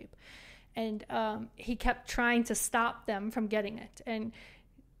bad shape. And he kept trying to stop them from getting it. And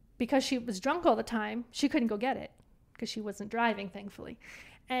because she was drunk all the time, she couldn't go get it because she wasn't driving, thankfully.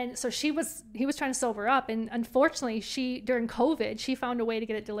 And so he was trying to sober up. And unfortunately, during COVID, she found a way to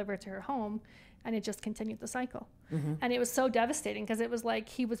get it delivered to her home, and it just continued the cycle. Mm-hmm. And it was so devastating, because it was like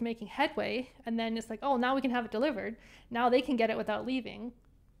he was making headway, and then it's like, oh, now we can have it delivered. Now they can get it without leaving.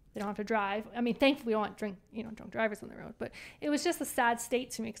 They don't have to drive. I mean, thankfully, we don't want drunk drivers on the road. But it was just a sad state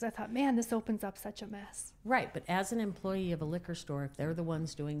to me, because I thought, man, this opens up such a mess. Right. But as an employee of a liquor store, if they're the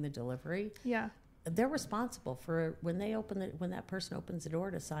ones doing the delivery, they're responsible for when that person opens the door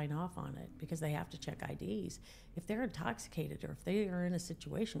to sign off on it, because they have to check IDs. If they're intoxicated, or if they are in a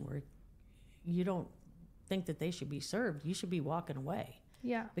situation where you don't think that they should be served, you should be walking away.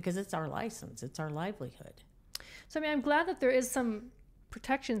 Yeah. Because it's our license. It's our livelihood. So, I mean, I'm glad that there is some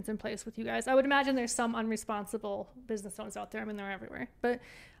protections in place with you guys. I would imagine there's some unresponsible business owners out there. I mean, they're everywhere. But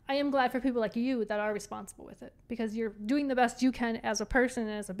I am glad for people like you that are responsible with it, because you're doing the best you can as a person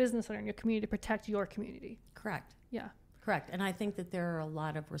and as a business owner in your community to protect your community. Correct. Yeah. Correct. And I think that there are a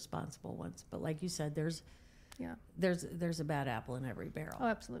lot of responsible ones. But like you said, there's a bad apple in every barrel. Oh,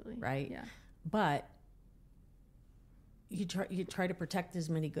 absolutely. Right? Yeah. But you try to protect as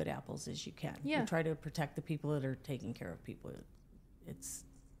many good apples as you can. Yeah. You try to protect the people that are taking care of people.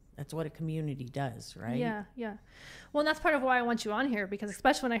 That's what a community does, right? Yeah, yeah. Well, and that's part of why I want you on here, because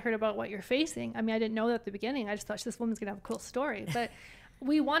especially when I heard about what you're facing. I mean, I didn't know that at the beginning. I just thought this woman's going to have a cool story. But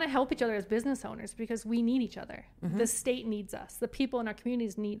we want to help each other as business owners, because we need each other. Mm-hmm. The state needs us. The people in our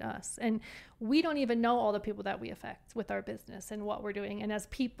communities need us. And we don't even know all the people that we affect with our business and what we're doing, and as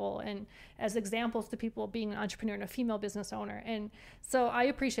people and as examples to people being an entrepreneur and a female business owner. And so I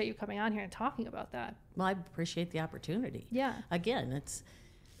appreciate you coming on here and talking about that. Well, I appreciate the opportunity. Yeah. Again,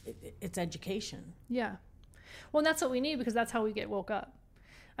 it's education. Yeah. Well, and that's what we need, because that's how we get woke up.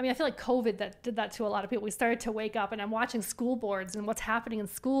 I mean, I feel like COVID that did that to a lot of people. We started to wake up, and I'm watching school boards and what's happening in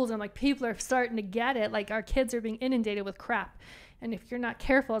schools, and like people are starting to get it. Like our kids are being inundated with crap. And if you're not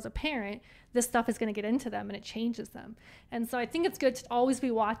careful as a parent, this stuff is going to get into them and it changes them. And so I think it's good to always be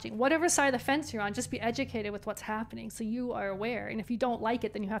watching. Whatever side of the fence you're on, just be educated with what's happening so you are aware. And if you don't like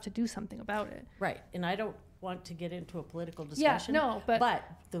it, then you have to do something about it. Right. And I don't want to get into a political discussion. Yeah, no, but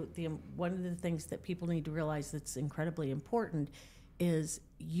the one of the things that people need to realize that's incredibly important is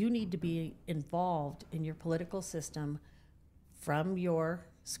you need to be involved in your political system from your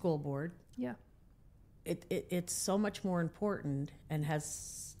school board. Yeah. It's so much more important and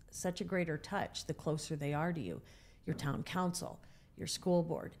has such a greater touch the closer they are to you. Your town council, your school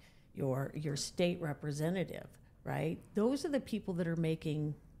board, your state representative, right? Those are the people that are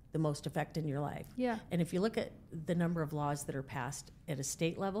making the most effect in your life. Yeah. And if you look at the number of laws that are passed at a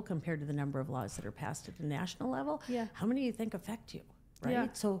state level compared to the number of laws that are passed at a national level, yeah, how many do you think affect you, right? Yeah.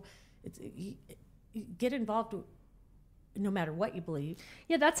 So you get involved no matter what you believe.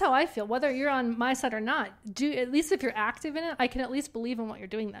 Yeah, that's how I feel. Whether you're on my side or not, at least if you're active in it, I can at least believe in what you're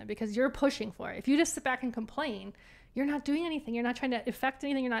doing then, because you're pushing for it. If you just sit back and complain, you're not doing anything. You're not trying to affect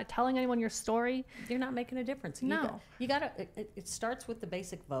anything. You're not telling anyone your story. You're not making a difference. No. You gotta, it starts with the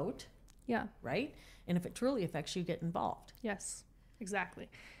basic vote. Yeah. Right? And if it truly affects you, get involved. Yes, exactly.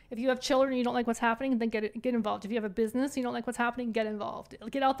 If you have children and you don't like what's happening, then get involved. If you have a business and you don't like what's happening, get involved.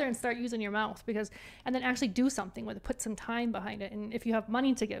 Get out there and start using your mouth, and then actually do something with it. Put some time behind it. And if you have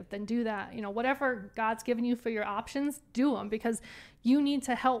money to give, then do that. Whatever God's given you for your options, do them, because you need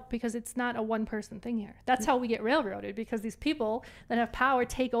to help, because it's not a one person thing here. That's how we get railroaded, because these people that have power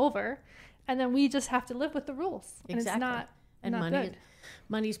take over, and then we just have to live with the rules. And exactly. It's not good.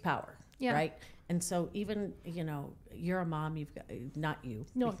 Money's power. Yeah. Right. And so even, you're a mom, you've got, not you,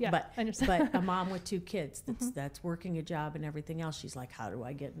 no, yeah, but, I understand. but a mom with 2 kids that's working a job and everything else. She's like, how do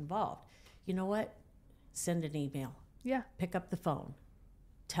I get involved? You know what? Send an email. Yeah. Pick up the phone.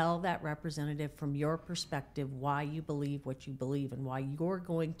 Tell that representative from your perspective why you believe what you believe and why you're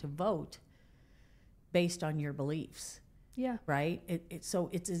going to vote based on your beliefs. Yeah. Right? So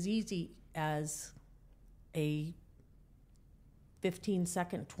it's as easy as a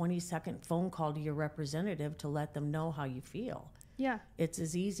 15-second, 20-second phone call to your representative to let them know how you feel. Yeah. It's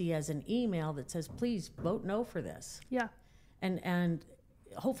as easy as an email that says, please vote no for this. Yeah. And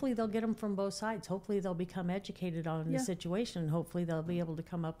hopefully they'll get them from both sides. Hopefully they'll become educated on the situation. And hopefully they'll be able to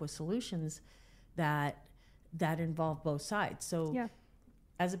come up with solutions that involve both sides. So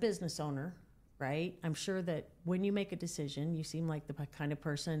as a business owner, right, I'm sure that when you make a decision, you seem like the kind of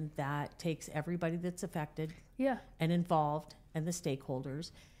person that takes everybody that's affected and involved and the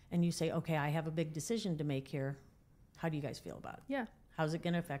stakeholders, and you say, okay, I have a big decision to make here. How do you guys feel about it? Yeah. How's it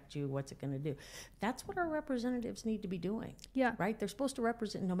going to affect you? What's it going to do? That's what our representatives need to be doing. Yeah. Right? They're supposed to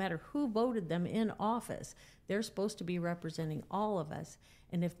represent, no matter who voted them in office, they're supposed to be representing all of us.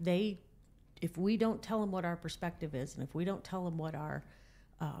 And if we don't tell them what our perspective is, and if we don't tell them what our,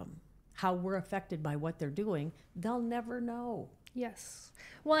 how we're affected by what they're doing, they'll never know. Yes.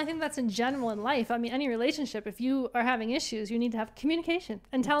 Well, I think that's in general in life. I mean, any relationship, if you are having issues, you need to have communication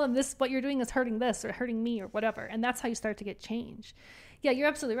and tell them what you're doing is hurting this or hurting me or whatever. And that's how you start to get change. Yeah, you're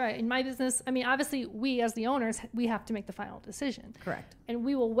absolutely right. In my business, I mean, obviously we as the owners, we have to make the final decision. Correct. And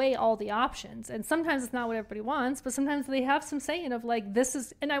we will weigh all the options. And sometimes it's not what everybody wants, but sometimes they have some saying of like, this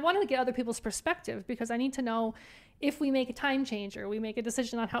is, and I want to get other people's perspective, because I need to know if we make a time change or we make a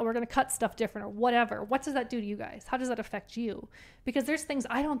decision on how we're going to cut stuff different or whatever, what does that do to you guys? How does that affect you? Because there's things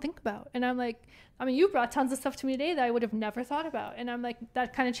I don't think about. And I'm like, I mean, you brought tons of stuff to me today that I would have never thought about. And I'm like,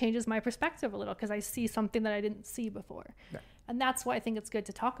 that kind of changes my perspective a little, because I see something that I didn't see before. Right. And that's why I think it's good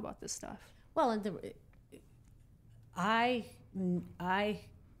to talk about this stuff. Well, and I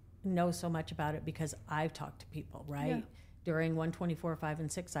know so much about it because I've talked to people, right? Yeah. During 124, 5,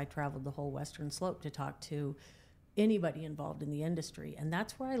 and 6, I traveled the whole Western Slope to talk to anybody involved in the industry. And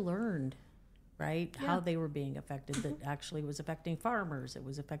that's where I learned, right, how they were being affected. That actually was affecting farmers. It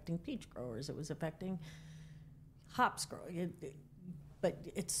was affecting peach growers. It was affecting hops growers. But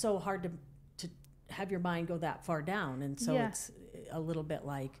it's so hard to have your mind go that far down. And so it's a little bit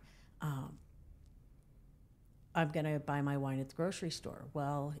like, I'm going to buy my wine at the grocery store.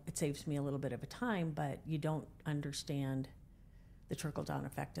 Well, it saves me a little bit of a time, but you don't understand the trickle-down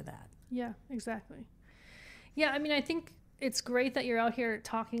effect of that. Yeah, exactly. Yeah, I mean, I think it's great that you're out here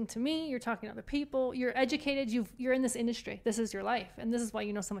talking to me, you're talking to other people, you're educated, you're in this industry. This is your life, and this is why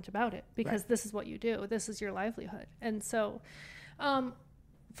you know so much about it, because this is what you do. This is your livelihood. And so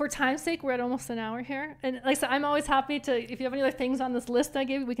for time's sake, we're at almost an hour here. And like I said, I'm always happy to, if you have any other things on this list I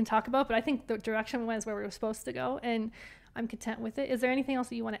gave you, we can talk about, but I think the direction was where we were supposed to go, and I'm content with it. Is there anything else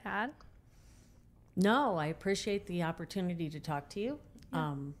that you want to add? No, I appreciate the opportunity to talk to you.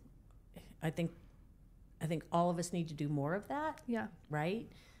 Yeah. I think all of us need to do more of that. Yeah. Right?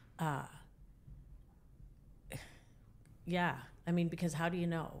 Yeah. I mean, because how do you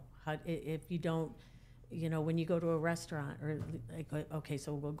know? If you don't, when you go to a restaurant or like, okay,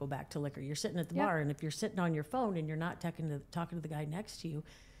 so we'll go back to liquor. You're sitting at the bar, and if you're sitting on your phone and you're not talking to the guy next to you,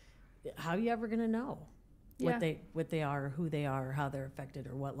 how are you ever going to know what they are, who they are, how they're affected,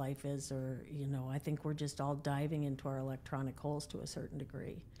 or what life is? Or, I think we're just all diving into our electronic holes to a certain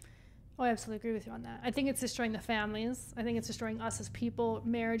degree. Oh, I absolutely agree with you on that. I think it's destroying the families. I think it's destroying us as people,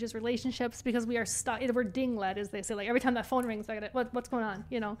 marriages, relationships, because we are stuck. We're ding-led, as they say. Like every time that phone rings, I got what's going on,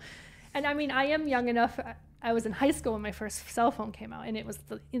 And I mean, I am young enough. I was in high school when my first cell phone came out, and it was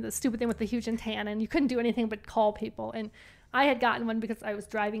the stupid thing with the huge antenna, and you couldn't do anything but call people. And I had gotten one because I was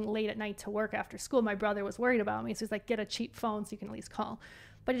driving late at night to work after school. My brother was worried about me, so he's like, get a cheap phone so you can at least call.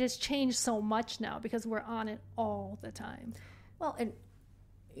 But it has changed so much now because we're on it all the time. Well, and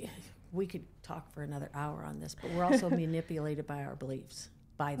we could talk for another hour on this, but we're also manipulated by our beliefs,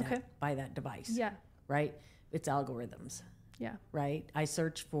 by that device. Yeah. Right? It's algorithms. Yeah. Right? I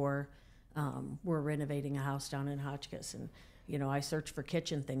search for, we're renovating a house down in Hotchkiss, and, I search for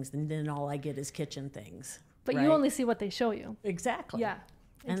kitchen things, and then all I get is kitchen things. But you only see what they show you. Exactly. Yeah.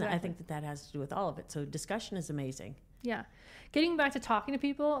 Exactly. And I think that has to do with all of it. So discussion is amazing. Yeah. Getting back to talking to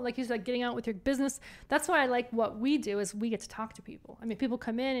people, like you said, getting out with your business. That's why I like what we do is we get to talk to people. I mean, people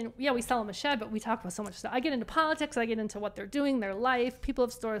come in and we sell them a shed, but we talk about so much stuff. I get into politics. I get into what they're doing, their life. People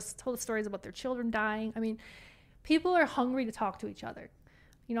have told stories about their children dying. I mean, people are hungry to talk to each other.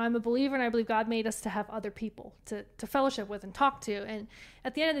 I'm a believer, and I believe God made us to have other people to fellowship with and talk to. And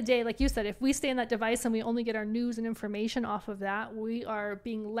at the end of the day, like you said, if we stay in that device and we only get our news and information off of that, we are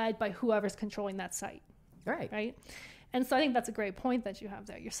being led by whoever's controlling that site. Right. And so I think that's a great point that you have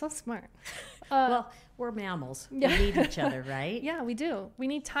there. You're so smart. Well, we're mammals. We need each other, right? Yeah, we do. We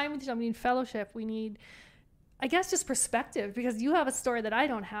need time with each other. We need fellowship. We need, I guess, just perspective, because you have a story that I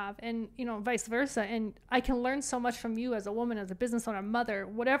don't have, and, vice versa. And I can learn so much from you as a woman, as a business owner, mother,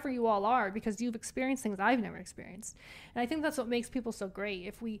 whatever you all are, because you've experienced things I've never experienced. And I think that's what makes people so great.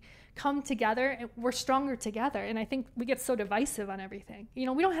 If we come together, and we're stronger together. And I think we get so divisive on everything. We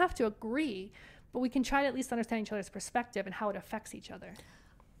don't have to agree, but we can try to at least understand each other's perspective and how it affects each other.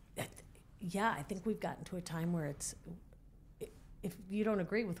 Yeah, I think we've gotten to a time where if you don't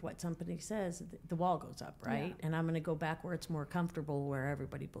agree with what somebody says, the wall goes up, right? Yeah. And I'm going to go back where it's more comfortable, where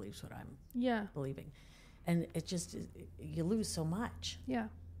everybody believes what I'm believing. And it just, you lose so much. Yeah.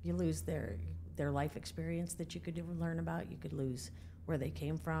 You lose their life experience that you could learn about. You could lose where they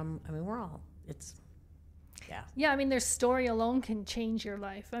came from. I mean, Yeah, I mean, their story alone can change your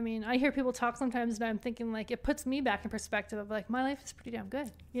life. I mean, I hear people talk sometimes, and I'm thinking, like, it puts me back in perspective of, like, my life is pretty damn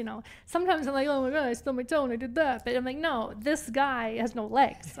good, Sometimes I'm like, oh, my God, I stubbed my toe and I did that. But I'm like, no, this guy has no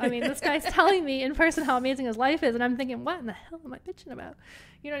legs. I mean, this guy's telling me in person how amazing his life is, and I'm thinking, what in the hell am I bitching about?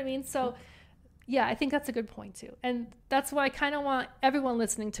 You know what I mean? So, yeah, I think that's a good point, too. And that's why I kind of want everyone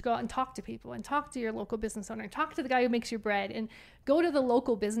listening to go out and talk to people, and talk to your local business owner, and talk to the guy who makes your bread, and go to the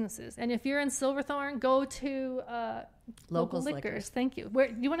local businesses. And if you're in Silverthorne, go to local liquors. Thank you.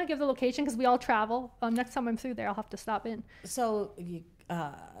 Do you want to give the location? Because we all travel. Next time I'm through there, I'll have to stop in. So you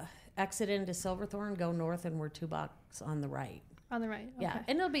exit into Silverthorne, go north, and we're 2 blocks on the right. On the right. Okay. Yeah,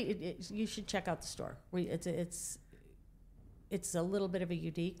 and it'll be. You should check out the store. It's a little bit of a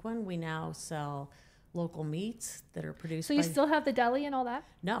unique one. We now sell local meats that are produced. So you still have the deli and all that?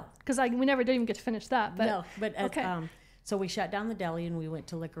 No, because we never did even get to finish that. But no, but okay. So we shut down the deli and we went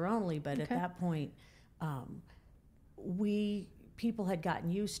to liquor only. But at that point, people had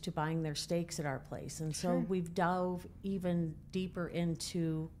gotten used to buying their steaks at our place, and so we've dove even deeper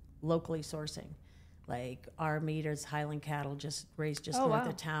into locally sourcing. Like our meat is Highland cattle, just raised north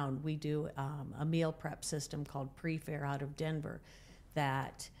of town. We do a meal prep system called Pre-Fair out of Denver,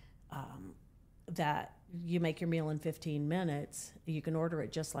 that you make your meal in 15 minutes. You can order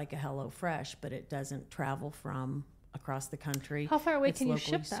it just like a Hello Fresh, but it doesn't travel from across the country. How far away can you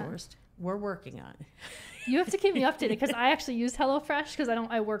ship that? Sourced. We're working on it. You have to keep me updated, because I actually use HelloFresh because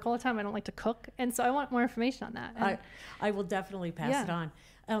I work all the time. I don't like to cook, and so I want more information on that. And I will definitely pass it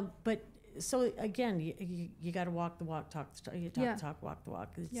on. But so again, you got to walk the walk, talk the talk. You talk the talk, walk the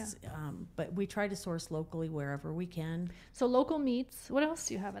walk. But we try to source locally wherever we can. So local meats. What else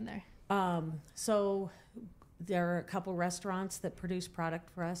do you have in there? So there are a couple restaurants that produce product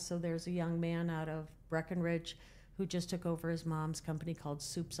for us. So there's a young man out of Breckenridge who just took over his mom's company called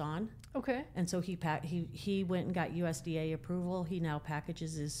Soups On. Okay. And so he went and got USDA approval. He now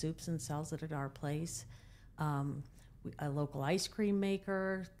packages his soups and sells it at our place. A local ice cream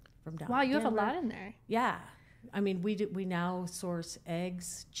maker from down. Wow, you Denver. have a lot in there. Yeah. I mean, we now source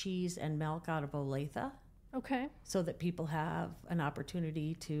eggs, cheese, and milk out of Olathe. Okay. So that people have an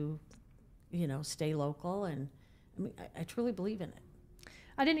opportunity to, stay local. And I mean, I truly believe in it.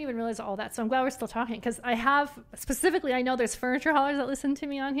 I didn't even realize all that, so I'm glad we're still talking, because I know there's furniture haulers that listen to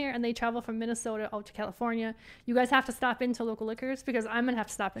me on here, and they travel from Minnesota out to California. You guys have to stop into local liquors, because I'm going to have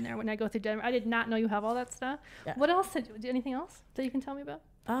to stop in there when I go through Denver. I did not know you have all that stuff. Yeah. What else? Anything else that you can tell me about?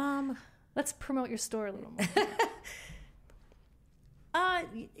 Let's promote your store a little more.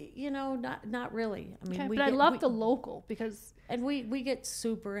 Not really. I mean, I love the local, because... And we get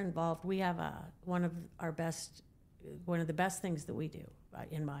super involved. We have one of the best things that we do,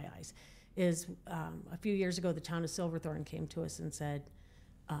 in my eyes, is a few years ago, the town of Silverthorne came to us and said,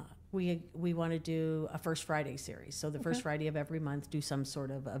 we want to do a First Friday series. So the first Friday of every month, do some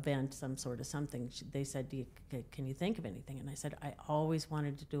sort of event, some sort of something. They said, can you think of anything? And I said, I always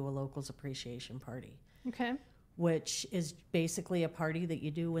wanted to do a locals appreciation party. Okay. Which is basically a party that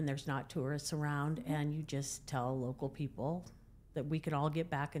you do when there's not tourists around, and you just tell local people that we can all get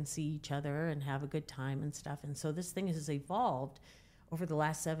back and see each other and have a good time and stuff. And so this thing has evolved over the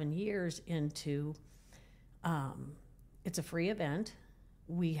last 7 years into, it's a free event.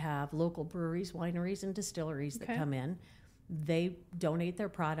 We have local breweries, wineries, and distilleries that come in. They donate their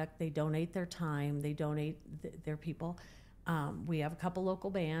product, they donate their time, they donate their people. We have a couple local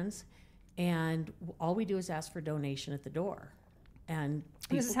bands, and all we do is ask for donation at the door. And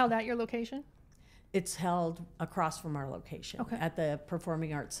this is held at your location? It's held across from our location at the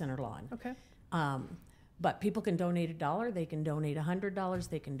Performing Arts Center lawn. Okay. But people can donate $1, they can donate $100,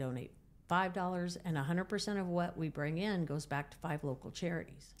 they can donate $5, and 100% of what we bring in goes back to 5 local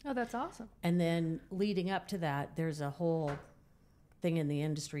charities. Oh, that's awesome. And then leading up to that, there's a whole thing in the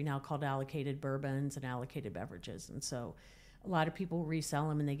industry now called allocated bourbons and allocated beverages. And so a lot of people resell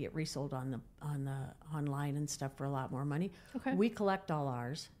them, and they get resold on the online and stuff for a lot more money. Okay. We collect all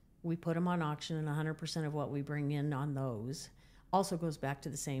ours. We put them on auction, and 100% of what we bring in on those also goes back to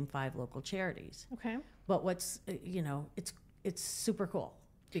the same 5 local charities. Okay. But what's, it's super cool,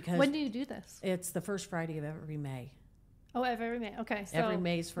 because when do you do this? It's the first Friday of every May. Oh, every May. Okay. So every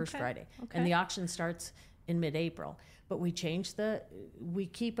May's first Friday. Okay. And the auction starts in mid-April. But we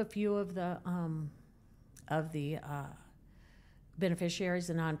keep a few of the beneficiaries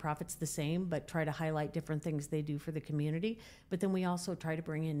and nonprofits the same, but try to highlight different things they do for the community. But then we also try to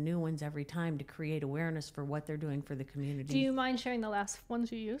bring in new ones every time to create awareness for what they're doing for the community. Do you mind sharing the last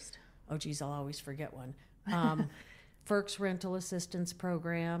ones you used? Oh, geez, I'll always forget one. FERC's Rental Assistance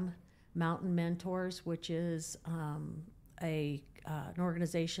Program, Mountain Mentors, which is an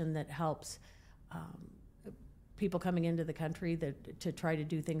organization that helps people coming into the country to try to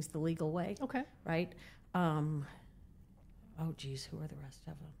do things the legal way. Okay. Right? Oh, geez, who are the rest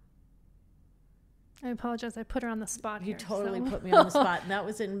of them? I apologize. I put her on the spot here. You totally put me on the spot, and that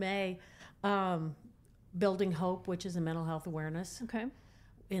was in May. Building Hope, which is a mental health awareness. Okay.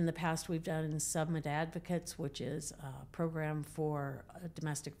 In the past, we've done Summit Advocates, which is a program for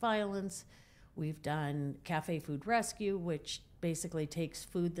domestic violence. We've done Cafe Food Rescue, which basically takes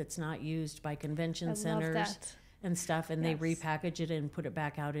food that's not used by convention centers and stuff, and they repackage it and put it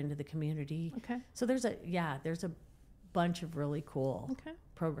back out into the community. Okay. So there's a bunch of really cool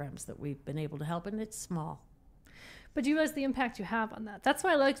programs that we've been able to help, and it's small. But do you realize the impact you have on that? That's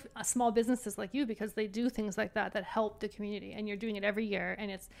why I like small businesses like you, because they do things like that help the community, and you're doing it every year,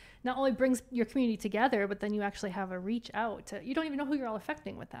 and it's not only brings your community together, but then you actually have a reach out to, you don't even know who you're all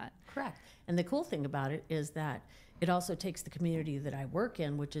affecting with that. Correct. And the cool thing about it is that it also takes the community that I work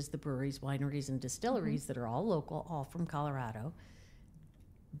in, which is the breweries, wineries, and distilleries that are all local, all from Colorado,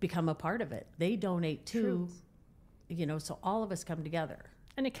 become a part of it. They donate too. So all of us come together.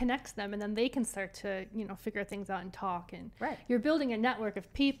 And it connects them, and then they can start to, figure things out and talk. And you're building a network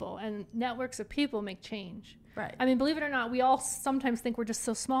of people, and networks of people make change. Right. I mean, believe it or not, we all sometimes think we're just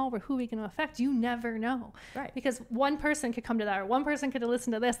so small, we're who we can affect. You never know. Right. Because one person could come to that, or one person could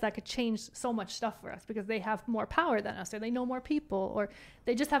listen to this, that could change so much stuff for us, because they have more power than us, or they know more people, or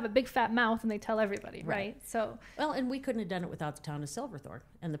they just have a big fat mouth and they tell everybody, right? So. Well, and we couldn't have done it without the town of Silverthorne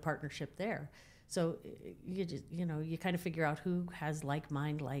and the partnership there. So you just, you kind of figure out who has like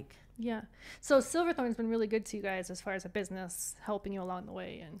mind. Yeah. So Silverthorne's been really good to you guys as far as a business, helping you along the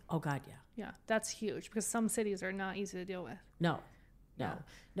way. And oh God, yeah. Yeah, that's huge, because some cities are not easy to deal with. No.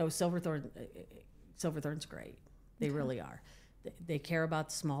 Silverthorne's great. They really are. They care about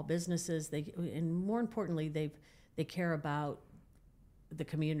the small businesses. And more importantly, They care about the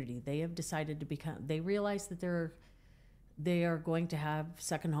community. They have decided to become, they realize that they are going to have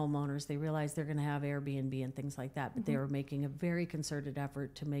second homeowners. They realize they're going to have Airbnb and things like that, but they are making a very concerted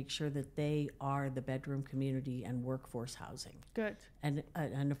effort to make sure that they are the bedroom community and workforce housing. Good. And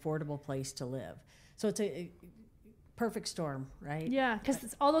an affordable place to live. So it's a perfect storm, right? Yeah,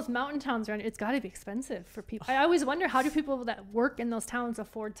 because all those mountain towns around, it's got to be expensive for people. I always wonder, how do people that work in those towns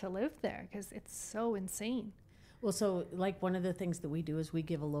afford to live there? Because it's so insane. Well, so like one of the things that we do is we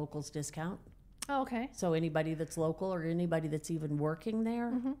give a locals discount. Oh, okay. So anybody that's local or anybody that's even working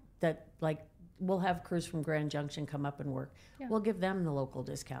there, that like we'll have crews from Grand Junction come up and work. Yeah. We'll give them the local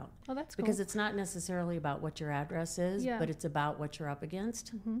discount. Oh, that's cool. Because it's not necessarily about what your address is, but it's about what you're up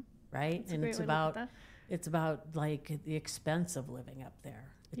against, right? That's and it's about like the expense of living up there.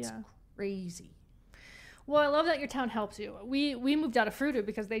 It's crazy. Well, I love that your town helps you. We moved out of Fruita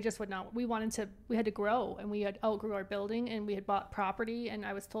because they just would not. We had to grow, and we had outgrew our building, and we had bought property, and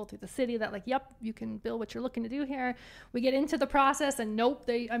I was told through the city that like, yep, you can build what you're looking to do here. We get into the process, and nope,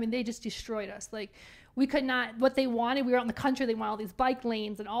 they just destroyed us. Like, we could not, what they wanted, we were out in the country, they wanted all these bike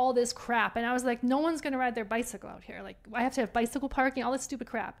lanes and all this crap. And I was like, no one's going to ride their bicycle out here. Like, I have to have bicycle parking, all this stupid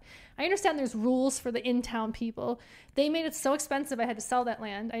crap. I understand there's rules for the in-town people. They made it so expensive I had to sell that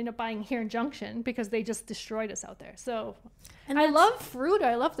land. I ended up buying here in Junction because they just destroyed us out there. So, and I love Fruita.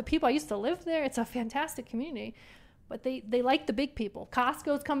 I love the people. I used to live there. It's a fantastic community. But they like the big people.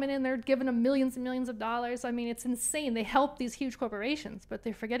 Costco's coming in, they're giving them millions and millions of dollars. I mean, it's insane. They help these huge corporations, but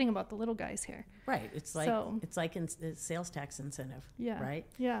they're forgetting about the little guys here. Right. It's like sales tax incentive. Yeah. Right.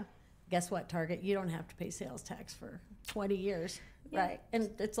 Yeah. Guess what, Target? You don't have to pay sales tax for 20 years. Yeah. Right. And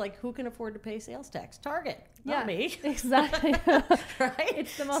it's like, who can afford to pay sales tax? Target. Not me. Exactly. Right.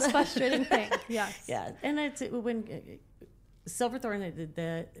 It's the most frustrating thing. Yes. Yeah. And it's when Silverthorne,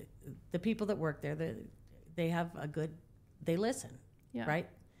 the people that work there, they have they listen, right?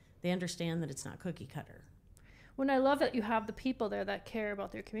 They understand that it's not cookie cutter. When I love that you have the people there that care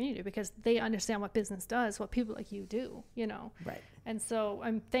about their community because they understand what business does, what people like you do, Right. And so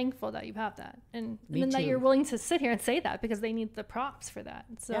I'm thankful that you have that. And then that you're willing to sit here and say that because they need the props for that.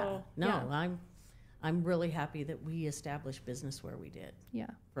 So I'm really happy that we established business where we did. Yeah.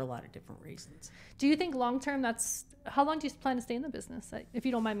 For a lot of different reasons. Do you think long term how long do you plan to stay in the business? If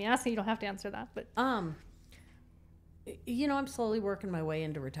you don't mind me asking, you don't have to answer that, but I'm slowly working my way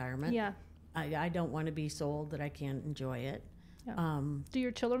into retirement. Yeah. I don't want to be sold that I can't enjoy it. Yeah. Do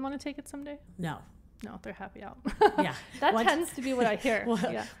your children want to take it someday? No, they're happy out. Yeah. That tends to be what I hear.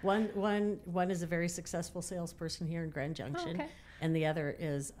 One is a very successful salesperson here in Grand Junction. Oh, okay. And the other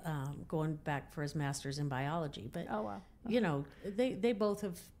is going back for his master's in biology. But, they both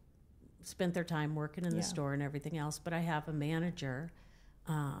have spent their time working in the store and everything else. But I have a manager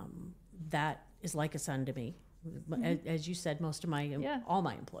that is like a son to me. As you said, all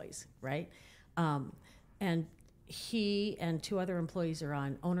my employees, right? And he and two other employees are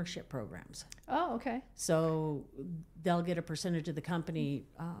on ownership programs. Oh, okay. So they'll get a percentage of the company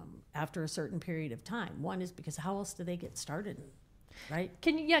after a certain period of time. One is because how else do they get started? Right?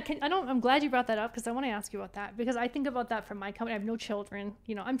 I'm glad you brought that up because I want to ask you about that because I think about that from my company. I have no children.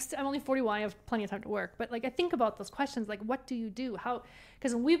 I'm only 41. I have plenty of time to work. But like I think about those questions like what do you do? How?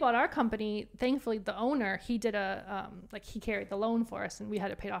 Because when we bought our company, thankfully the owner he did he carried the loan for us and we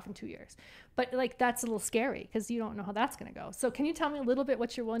had it paid off in 2 years. But like that's a little scary because you don't know how that's going to go. So can you tell me a little bit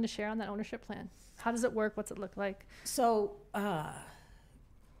what you're willing to share on that ownership plan? How does it work? What's it look like? So.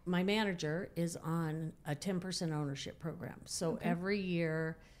 My manager is on a 10% ownership program. So every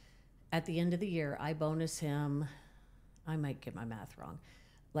year, at the end of the year, I bonus him, I might get my math wrong,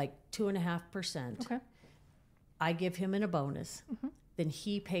 like 2.5%. Okay. I give him in a bonus. Mm-hmm. Then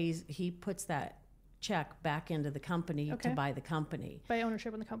he puts that check back into the company to buy the company. Buy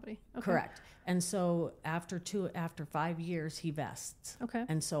ownership in the company. Okay. Correct. And so after 5 years, he vests. Okay.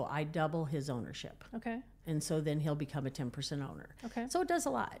 And so I double his ownership. Okay. And so then he'll become a 10% owner. Okay. So it does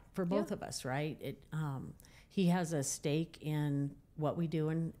a lot for both of us, right? He has a stake in what we do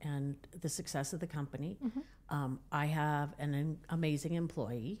and the success of the company. Mm-hmm. I have an amazing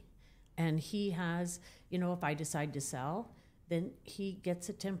employee, and he has, if I decide to sell, then he gets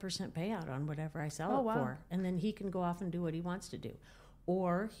a 10% payout on whatever I sell it for. And then he can go off and do what he wants to do.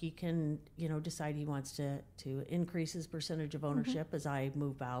 Or he can, decide he wants to increase his percentage of ownership as I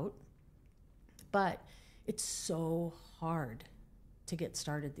move out. But it's so hard to get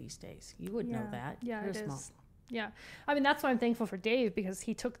started these days. You would know that. Yeah, it is. Yeah. I mean, that's why I'm thankful for Dave because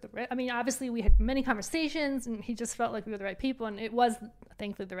he took obviously we had many conversations and he just felt like we were the right people. And it was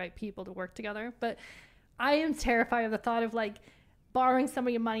thankfully the right people to work together. But I am terrified of the thought of borrowing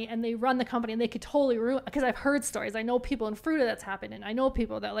somebody money and they run the company and they could totally ruin, because I've heard stories. I know people in Fruta that's happened, and I know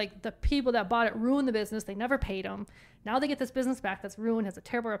people that, like, the people that bought it ruined the business. They never paid them. Now they get this business back that's ruined, has a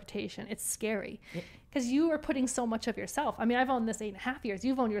terrible reputation. It's scary because you are putting so much of yourself. I mean, I've owned this 8.5 years.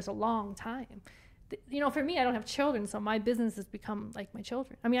 You've owned yours a long time. For me, I don't have children, so my business has become like my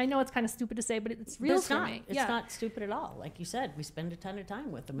children. I mean, I know it's kind of stupid to say, but it's real for me. It's not stupid at all. Like you said, we spend a ton of time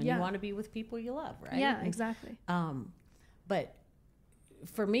with them, and you want to be with people you love, right? Yeah, exactly. But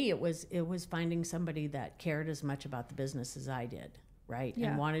for me, it was finding somebody that cared as much about the business as I did, right?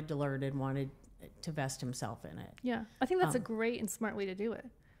 Yeah. And wanted to learn and wanted to vest himself in it. Yeah, I think that's a great and smart way to do it.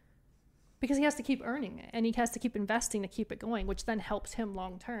 Because he has to keep earning it, and he has to keep investing to keep it going, which then helps him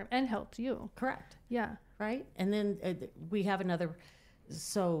long term and helps you. Correct. Yeah. Right? And then we have another,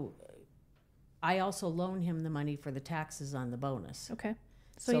 so I also loan him the money for the taxes on the bonus. Okay.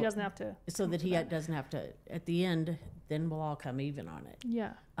 So he doesn't have to. So that he doesn't have to, at the end, then we'll all come even on it.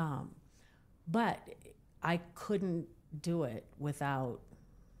 Yeah. But I couldn't do it without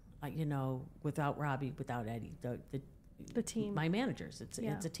Robbie, without Eddie, the team, my managers. It's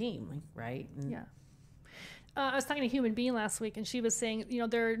a team, right? And yeah. I was talking to a human being last week, and she was saying,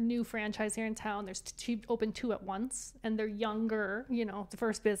 their new franchise here in town, she opened 2 at once, and they're younger, the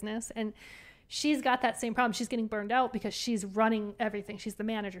first business, and she's got that same problem. She's getting burned out because she's running everything. She's the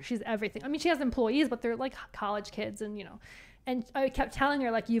manager. She's everything. I mean, she has employees, but they're like college kids, and and I kept telling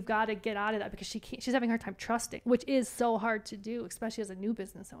her, like, you've got to get out of that, because she's having a hard time trusting, which is so hard to do, especially as a new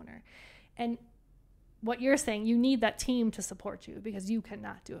business owner. And what you're saying, you need that team to support you, because you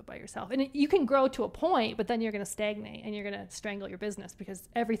cannot do it by yourself. And you can grow to a point, but then you're going to stagnate and you're going to strangle your business, because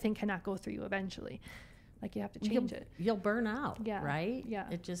everything cannot go through you eventually. Like, you have to change it. You'll burn out, right? Yeah.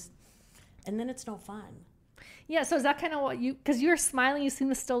 And then it's no fun. Yeah. So is that kind of what because you're smiling, you seem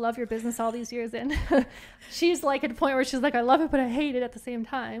to still love your business all these years in. She's like at a point where she's like, I love it, but I hate it at the same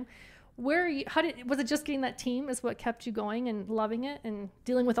time. Was it just getting that team is what kept you going and loving it and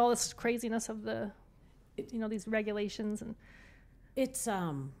dealing with all this craziness of these regulations? And it's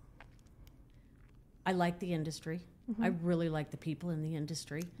I like the industry. Mm-hmm. I really like the people in the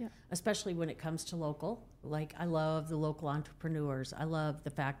industry, especially when it comes to local. Like, I love the local entrepreneurs. I love the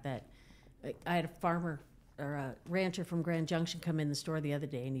fact that I had a farmer or a rancher from Grand Junction come in the store the other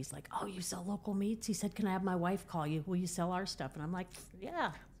day, and he's like, "Oh, you sell local meats?" He said, "Can I have my wife call you? Will you sell our stuff?" And I'm like,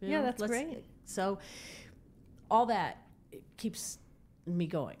 "Yeah, that's great." So all that keeps me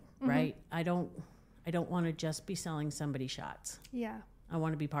going, right? I don't want to just be selling somebody shots. Yeah. I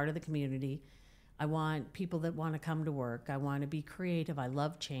want to be part of the community. I want people that want to come to work. I want to be creative. I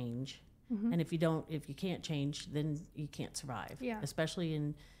love change. Mm-hmm. And if you can't change, then you can't survive. Yeah. Especially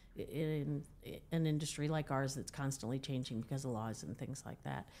in an industry like ours that's constantly changing because of laws and things like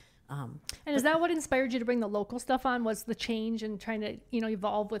that. And is that what inspired you to bring the local stuff on? Was the change and trying to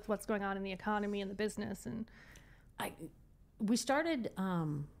evolve with what's going on in the economy and the business? And we started.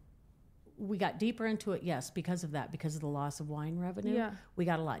 We got deeper into it, yes, because of that, because of the loss of wine revenue. Yeah. We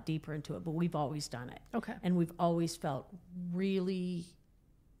got a lot deeper into it, but we've always done it. Okay. And we've always felt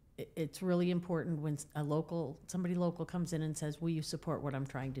it's really important when somebody local comes in and says, "Will you support what I'm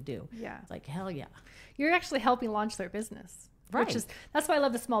trying to do?" Yeah. It's like, hell yeah. You're actually helping launch their business. Right. That's why I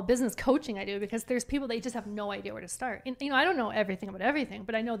love the small business coaching I do, because there's people that just have no idea where to start. And, I don't know everything about everything,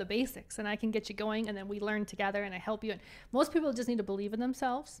 but I know the basics, and I can get you going, and then we learn together and I help you. And most people just need to believe in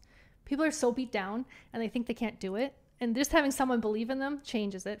themselves. People are so beat down and they think they can't do it. And just having someone believe in them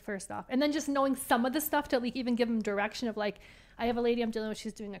changes it, first off. And then just knowing some of the stuff to even give them direction of, like, I have a lady I'm dealing with,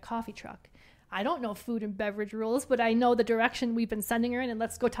 she's doing a coffee truck. I don't know food and beverage rules, but I know the direction we've been sending her in, and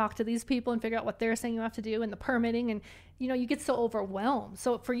let's go talk to these people and figure out what they're saying you have to do and the permitting. And, you get so overwhelmed.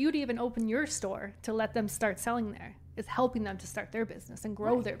 So for you to even open your store to let them start selling there is helping them to start their business and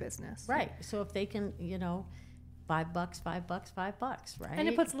grow their business. Right. So if they can, $5, $5, right? And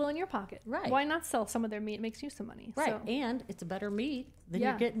it puts a little in your pocket. Right. Why not sell some of their meat? It makes you some money. Right. So. And it's a better meat than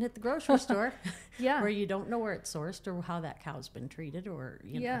you're getting at the grocery store. Where you don't know where it's sourced or how that cow's been treated, or,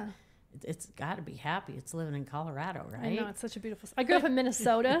 it's got to be happy. It's living in Colorado, right? I know. It's such a beautiful... I grew up in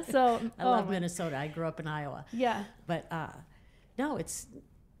Minnesota, so... I love Minnesota. I grew up in Iowa. Yeah. But, no, it's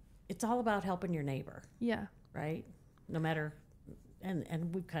all about helping your neighbor. Yeah. Right? No matter...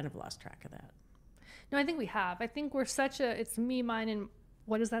 And we've kind of lost track of that. No, I think we have. I think we're it's me, mine, and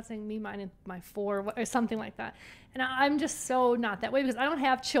what is that saying? Me, mine, and my four, or something like that. And I'm just so not that way, because I don't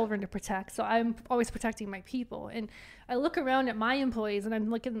have children to protect. So I'm always protecting my people. And I look around at my employees, and I'm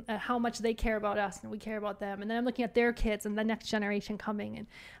looking at how much they care about us and we care about them. And then I'm looking at their kids and the next generation coming. And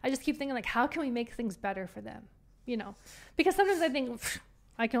I just keep thinking, like, how can we make things better for them? Because sometimes I think,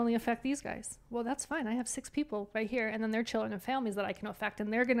 I can only affect these guys. Well, that's fine. I have 6 people right here, and then their children and families that I can affect,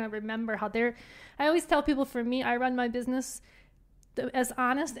 and they're going to remember how I always tell people, for me, I run my business as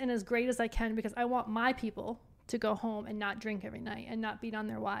honest and as great as I can, because I want my people to go home and not drink every night and not beat on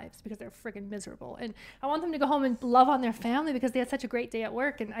their wives because they're friggin' miserable. And I want them to go home and love on their family because they had such a great day at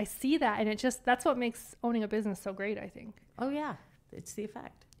work. And I see that, and that's what makes owning a business so great, I think. Oh yeah, it's the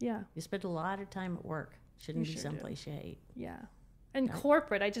effect. Yeah. You spend a lot of time at work. Shouldn't be someplace you hate. Yeah. And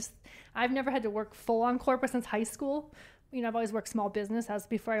corporate, I've never had to work full on corporate since high school. I've always worked small business as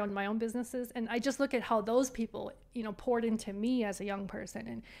before I owned my own businesses. And I just look at how those people, poured into me as a young person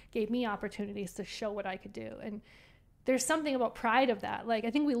and gave me opportunities to show what I could do. And there's something about pride of that. Like, I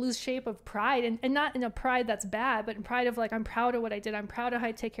think we lose shape of pride, and not in a pride that's bad, but in pride of like, I'm proud of what I did. I'm proud of how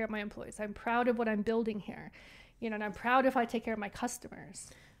I take care of my employees. I'm proud of what I'm building here. And I'm proud if I take care of my customers.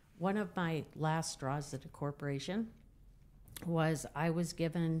 One of my last straws at a corporation was I was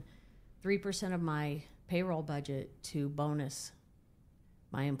given 3% of my payroll budget to bonus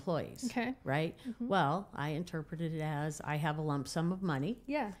my employees. Okay. Right? Mm-hmm. Well, I interpreted it as I have a lump sum of money.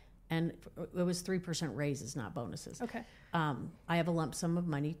 Yeah. And it was 3% raises, not bonuses. Okay. I have a lump sum of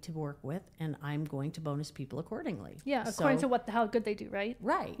money to work with, and I'm going to bonus people accordingly. Yeah, according to how good they do, right?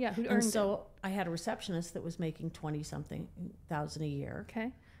 Right. Yeah, who earned and so I had a receptionist that was making 20-something thousand a year.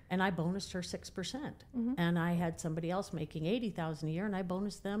 Okay. And I bonused her 6%. Mm-hmm. And I had somebody else making $80,000 a year, and I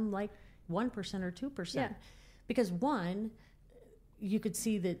bonused them like 1% or 2%. Yeah. Because one, you could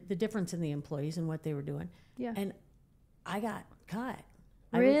see the difference in the employees and what they were doing. Yeah. And I got cut.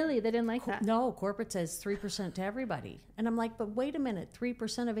 Really? They didn't like that? No, corporate says 3% to everybody. And I'm like, but wait a minute,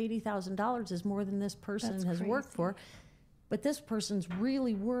 3% of $80,000 is more than this person has worked for. But this person's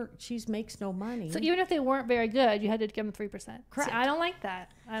really worked. She makes no money. So even if they weren't very good, you had to give them 3%. Correct. See, I don't like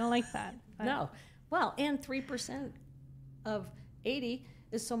that. No. Well, and 3% of 80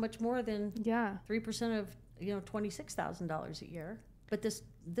 is so much more than 3% of $26,000 a year. But this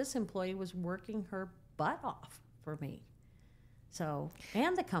employee was working her butt off for me. So,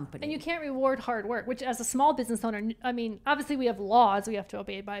 and the company. And you can't reward hard work, which as a small business owner, I mean, obviously we have laws we have to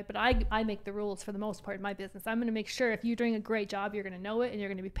obey by, but I make the rules for the most part in my business. I'm going to make sure if you're doing a great job, you're going to know it and you're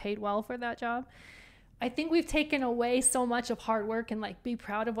going to be paid well for that job. I think we've taken away so much of hard work and like be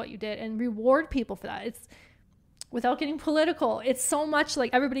proud of what you did and reward people for that. It's without getting political. It's so much like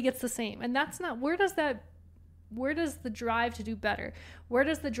everybody gets the same. And that's not, where does the drive to do better? Where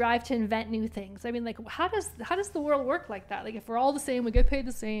does the drive to invent new things? I mean, like, how does the world work like that? Like, if we're all the same, we get paid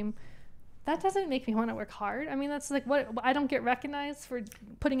the same, that doesn't make me want to work hard. I mean, that's like what I don't get recognized for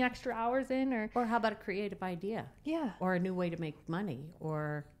putting extra hours in, or how about a creative idea? Yeah. Or a new way to make money,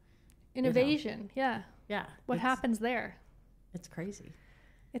 or innovation. Yeah. Yeah. What happens there? It's crazy.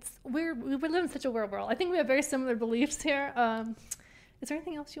 We live in such a weird world. I think we have very similar beliefs here. Is there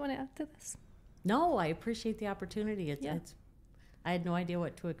anything else you want to add to this? No, I appreciate the opportunity. I had no idea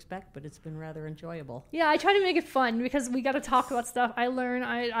what to expect, but it's been rather enjoyable. Yeah, I try to make it fun because we got to talk about stuff. I learn.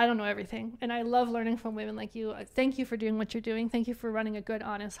 I don't know everything, and I love learning from women like you. Thank you for doing what you're doing. Thank you for running a good,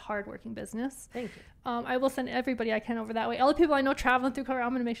 honest, hardworking business. Thank you. I will send everybody I can over that way. All the people I know traveling through Colorado,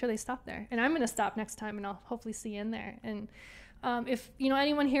 I'm going to make sure they stop there, and I'm going to stop next time, and I'll hopefully see you in there. And if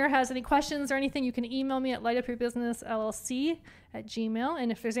anyone here has any questions or anything, you can email me at lightupyourbusinessllc@gmail.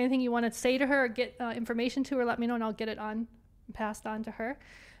 And if there's anything you want to say to her or get information to her, let me know and I'll get it passed on to her.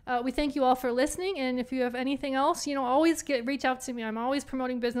 We thank you all for listening. And if you have anything else, always reach out to me. I'm always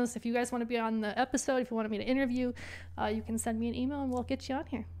promoting business. If you guys want to be on the episode, if you want me to interview, you can send me an email and we'll get you on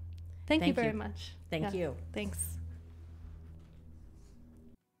here. Thank you very much. Thank you. Thanks.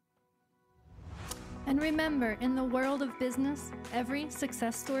 And remember, in the world of business, every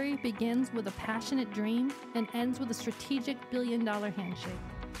success story begins with a passionate dream and ends with a strategic billion-dollar handshake.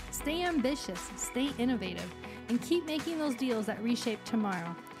 Stay ambitious, stay innovative, and keep making those deals that reshape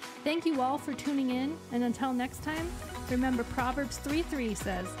tomorrow. Thank you all for tuning in, and until next time, remember Proverbs 3:3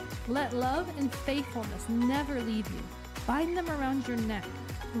 says, "Let love and faithfulness never leave you. Bind them around your neck.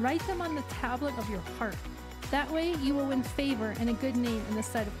 Write them on the tablet of your heart. That way you will win favor and a good name in the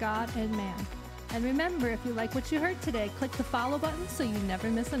sight of God and man." And remember, if you like what you heard today, click the follow button so you never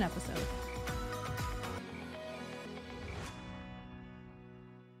miss an episode.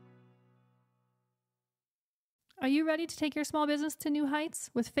 Are you ready to take your small business to new heights?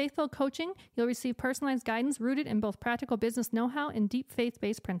 With Faith-Filled Coaching, you'll receive personalized guidance rooted in both practical business know-how and deep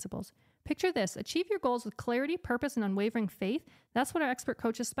faith-based principles. Picture this: achieve your goals with clarity, purpose, and unwavering faith. That's what our expert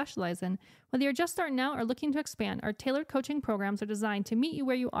coaches specialize in. Whether you're just starting out or looking to expand, our tailored coaching programs are designed to meet you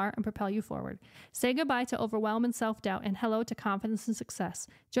where you are and propel you forward. Say goodbye to overwhelm and self-doubt and hello to confidence and success.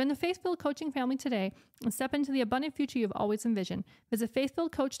 Join the Faith-Filled Coaching family today and step into the abundant future you've always envisioned. Visit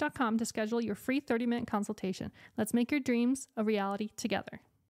faithfulledcoach.com to schedule your free 30-minute consultation. Let's make your dreams a reality together.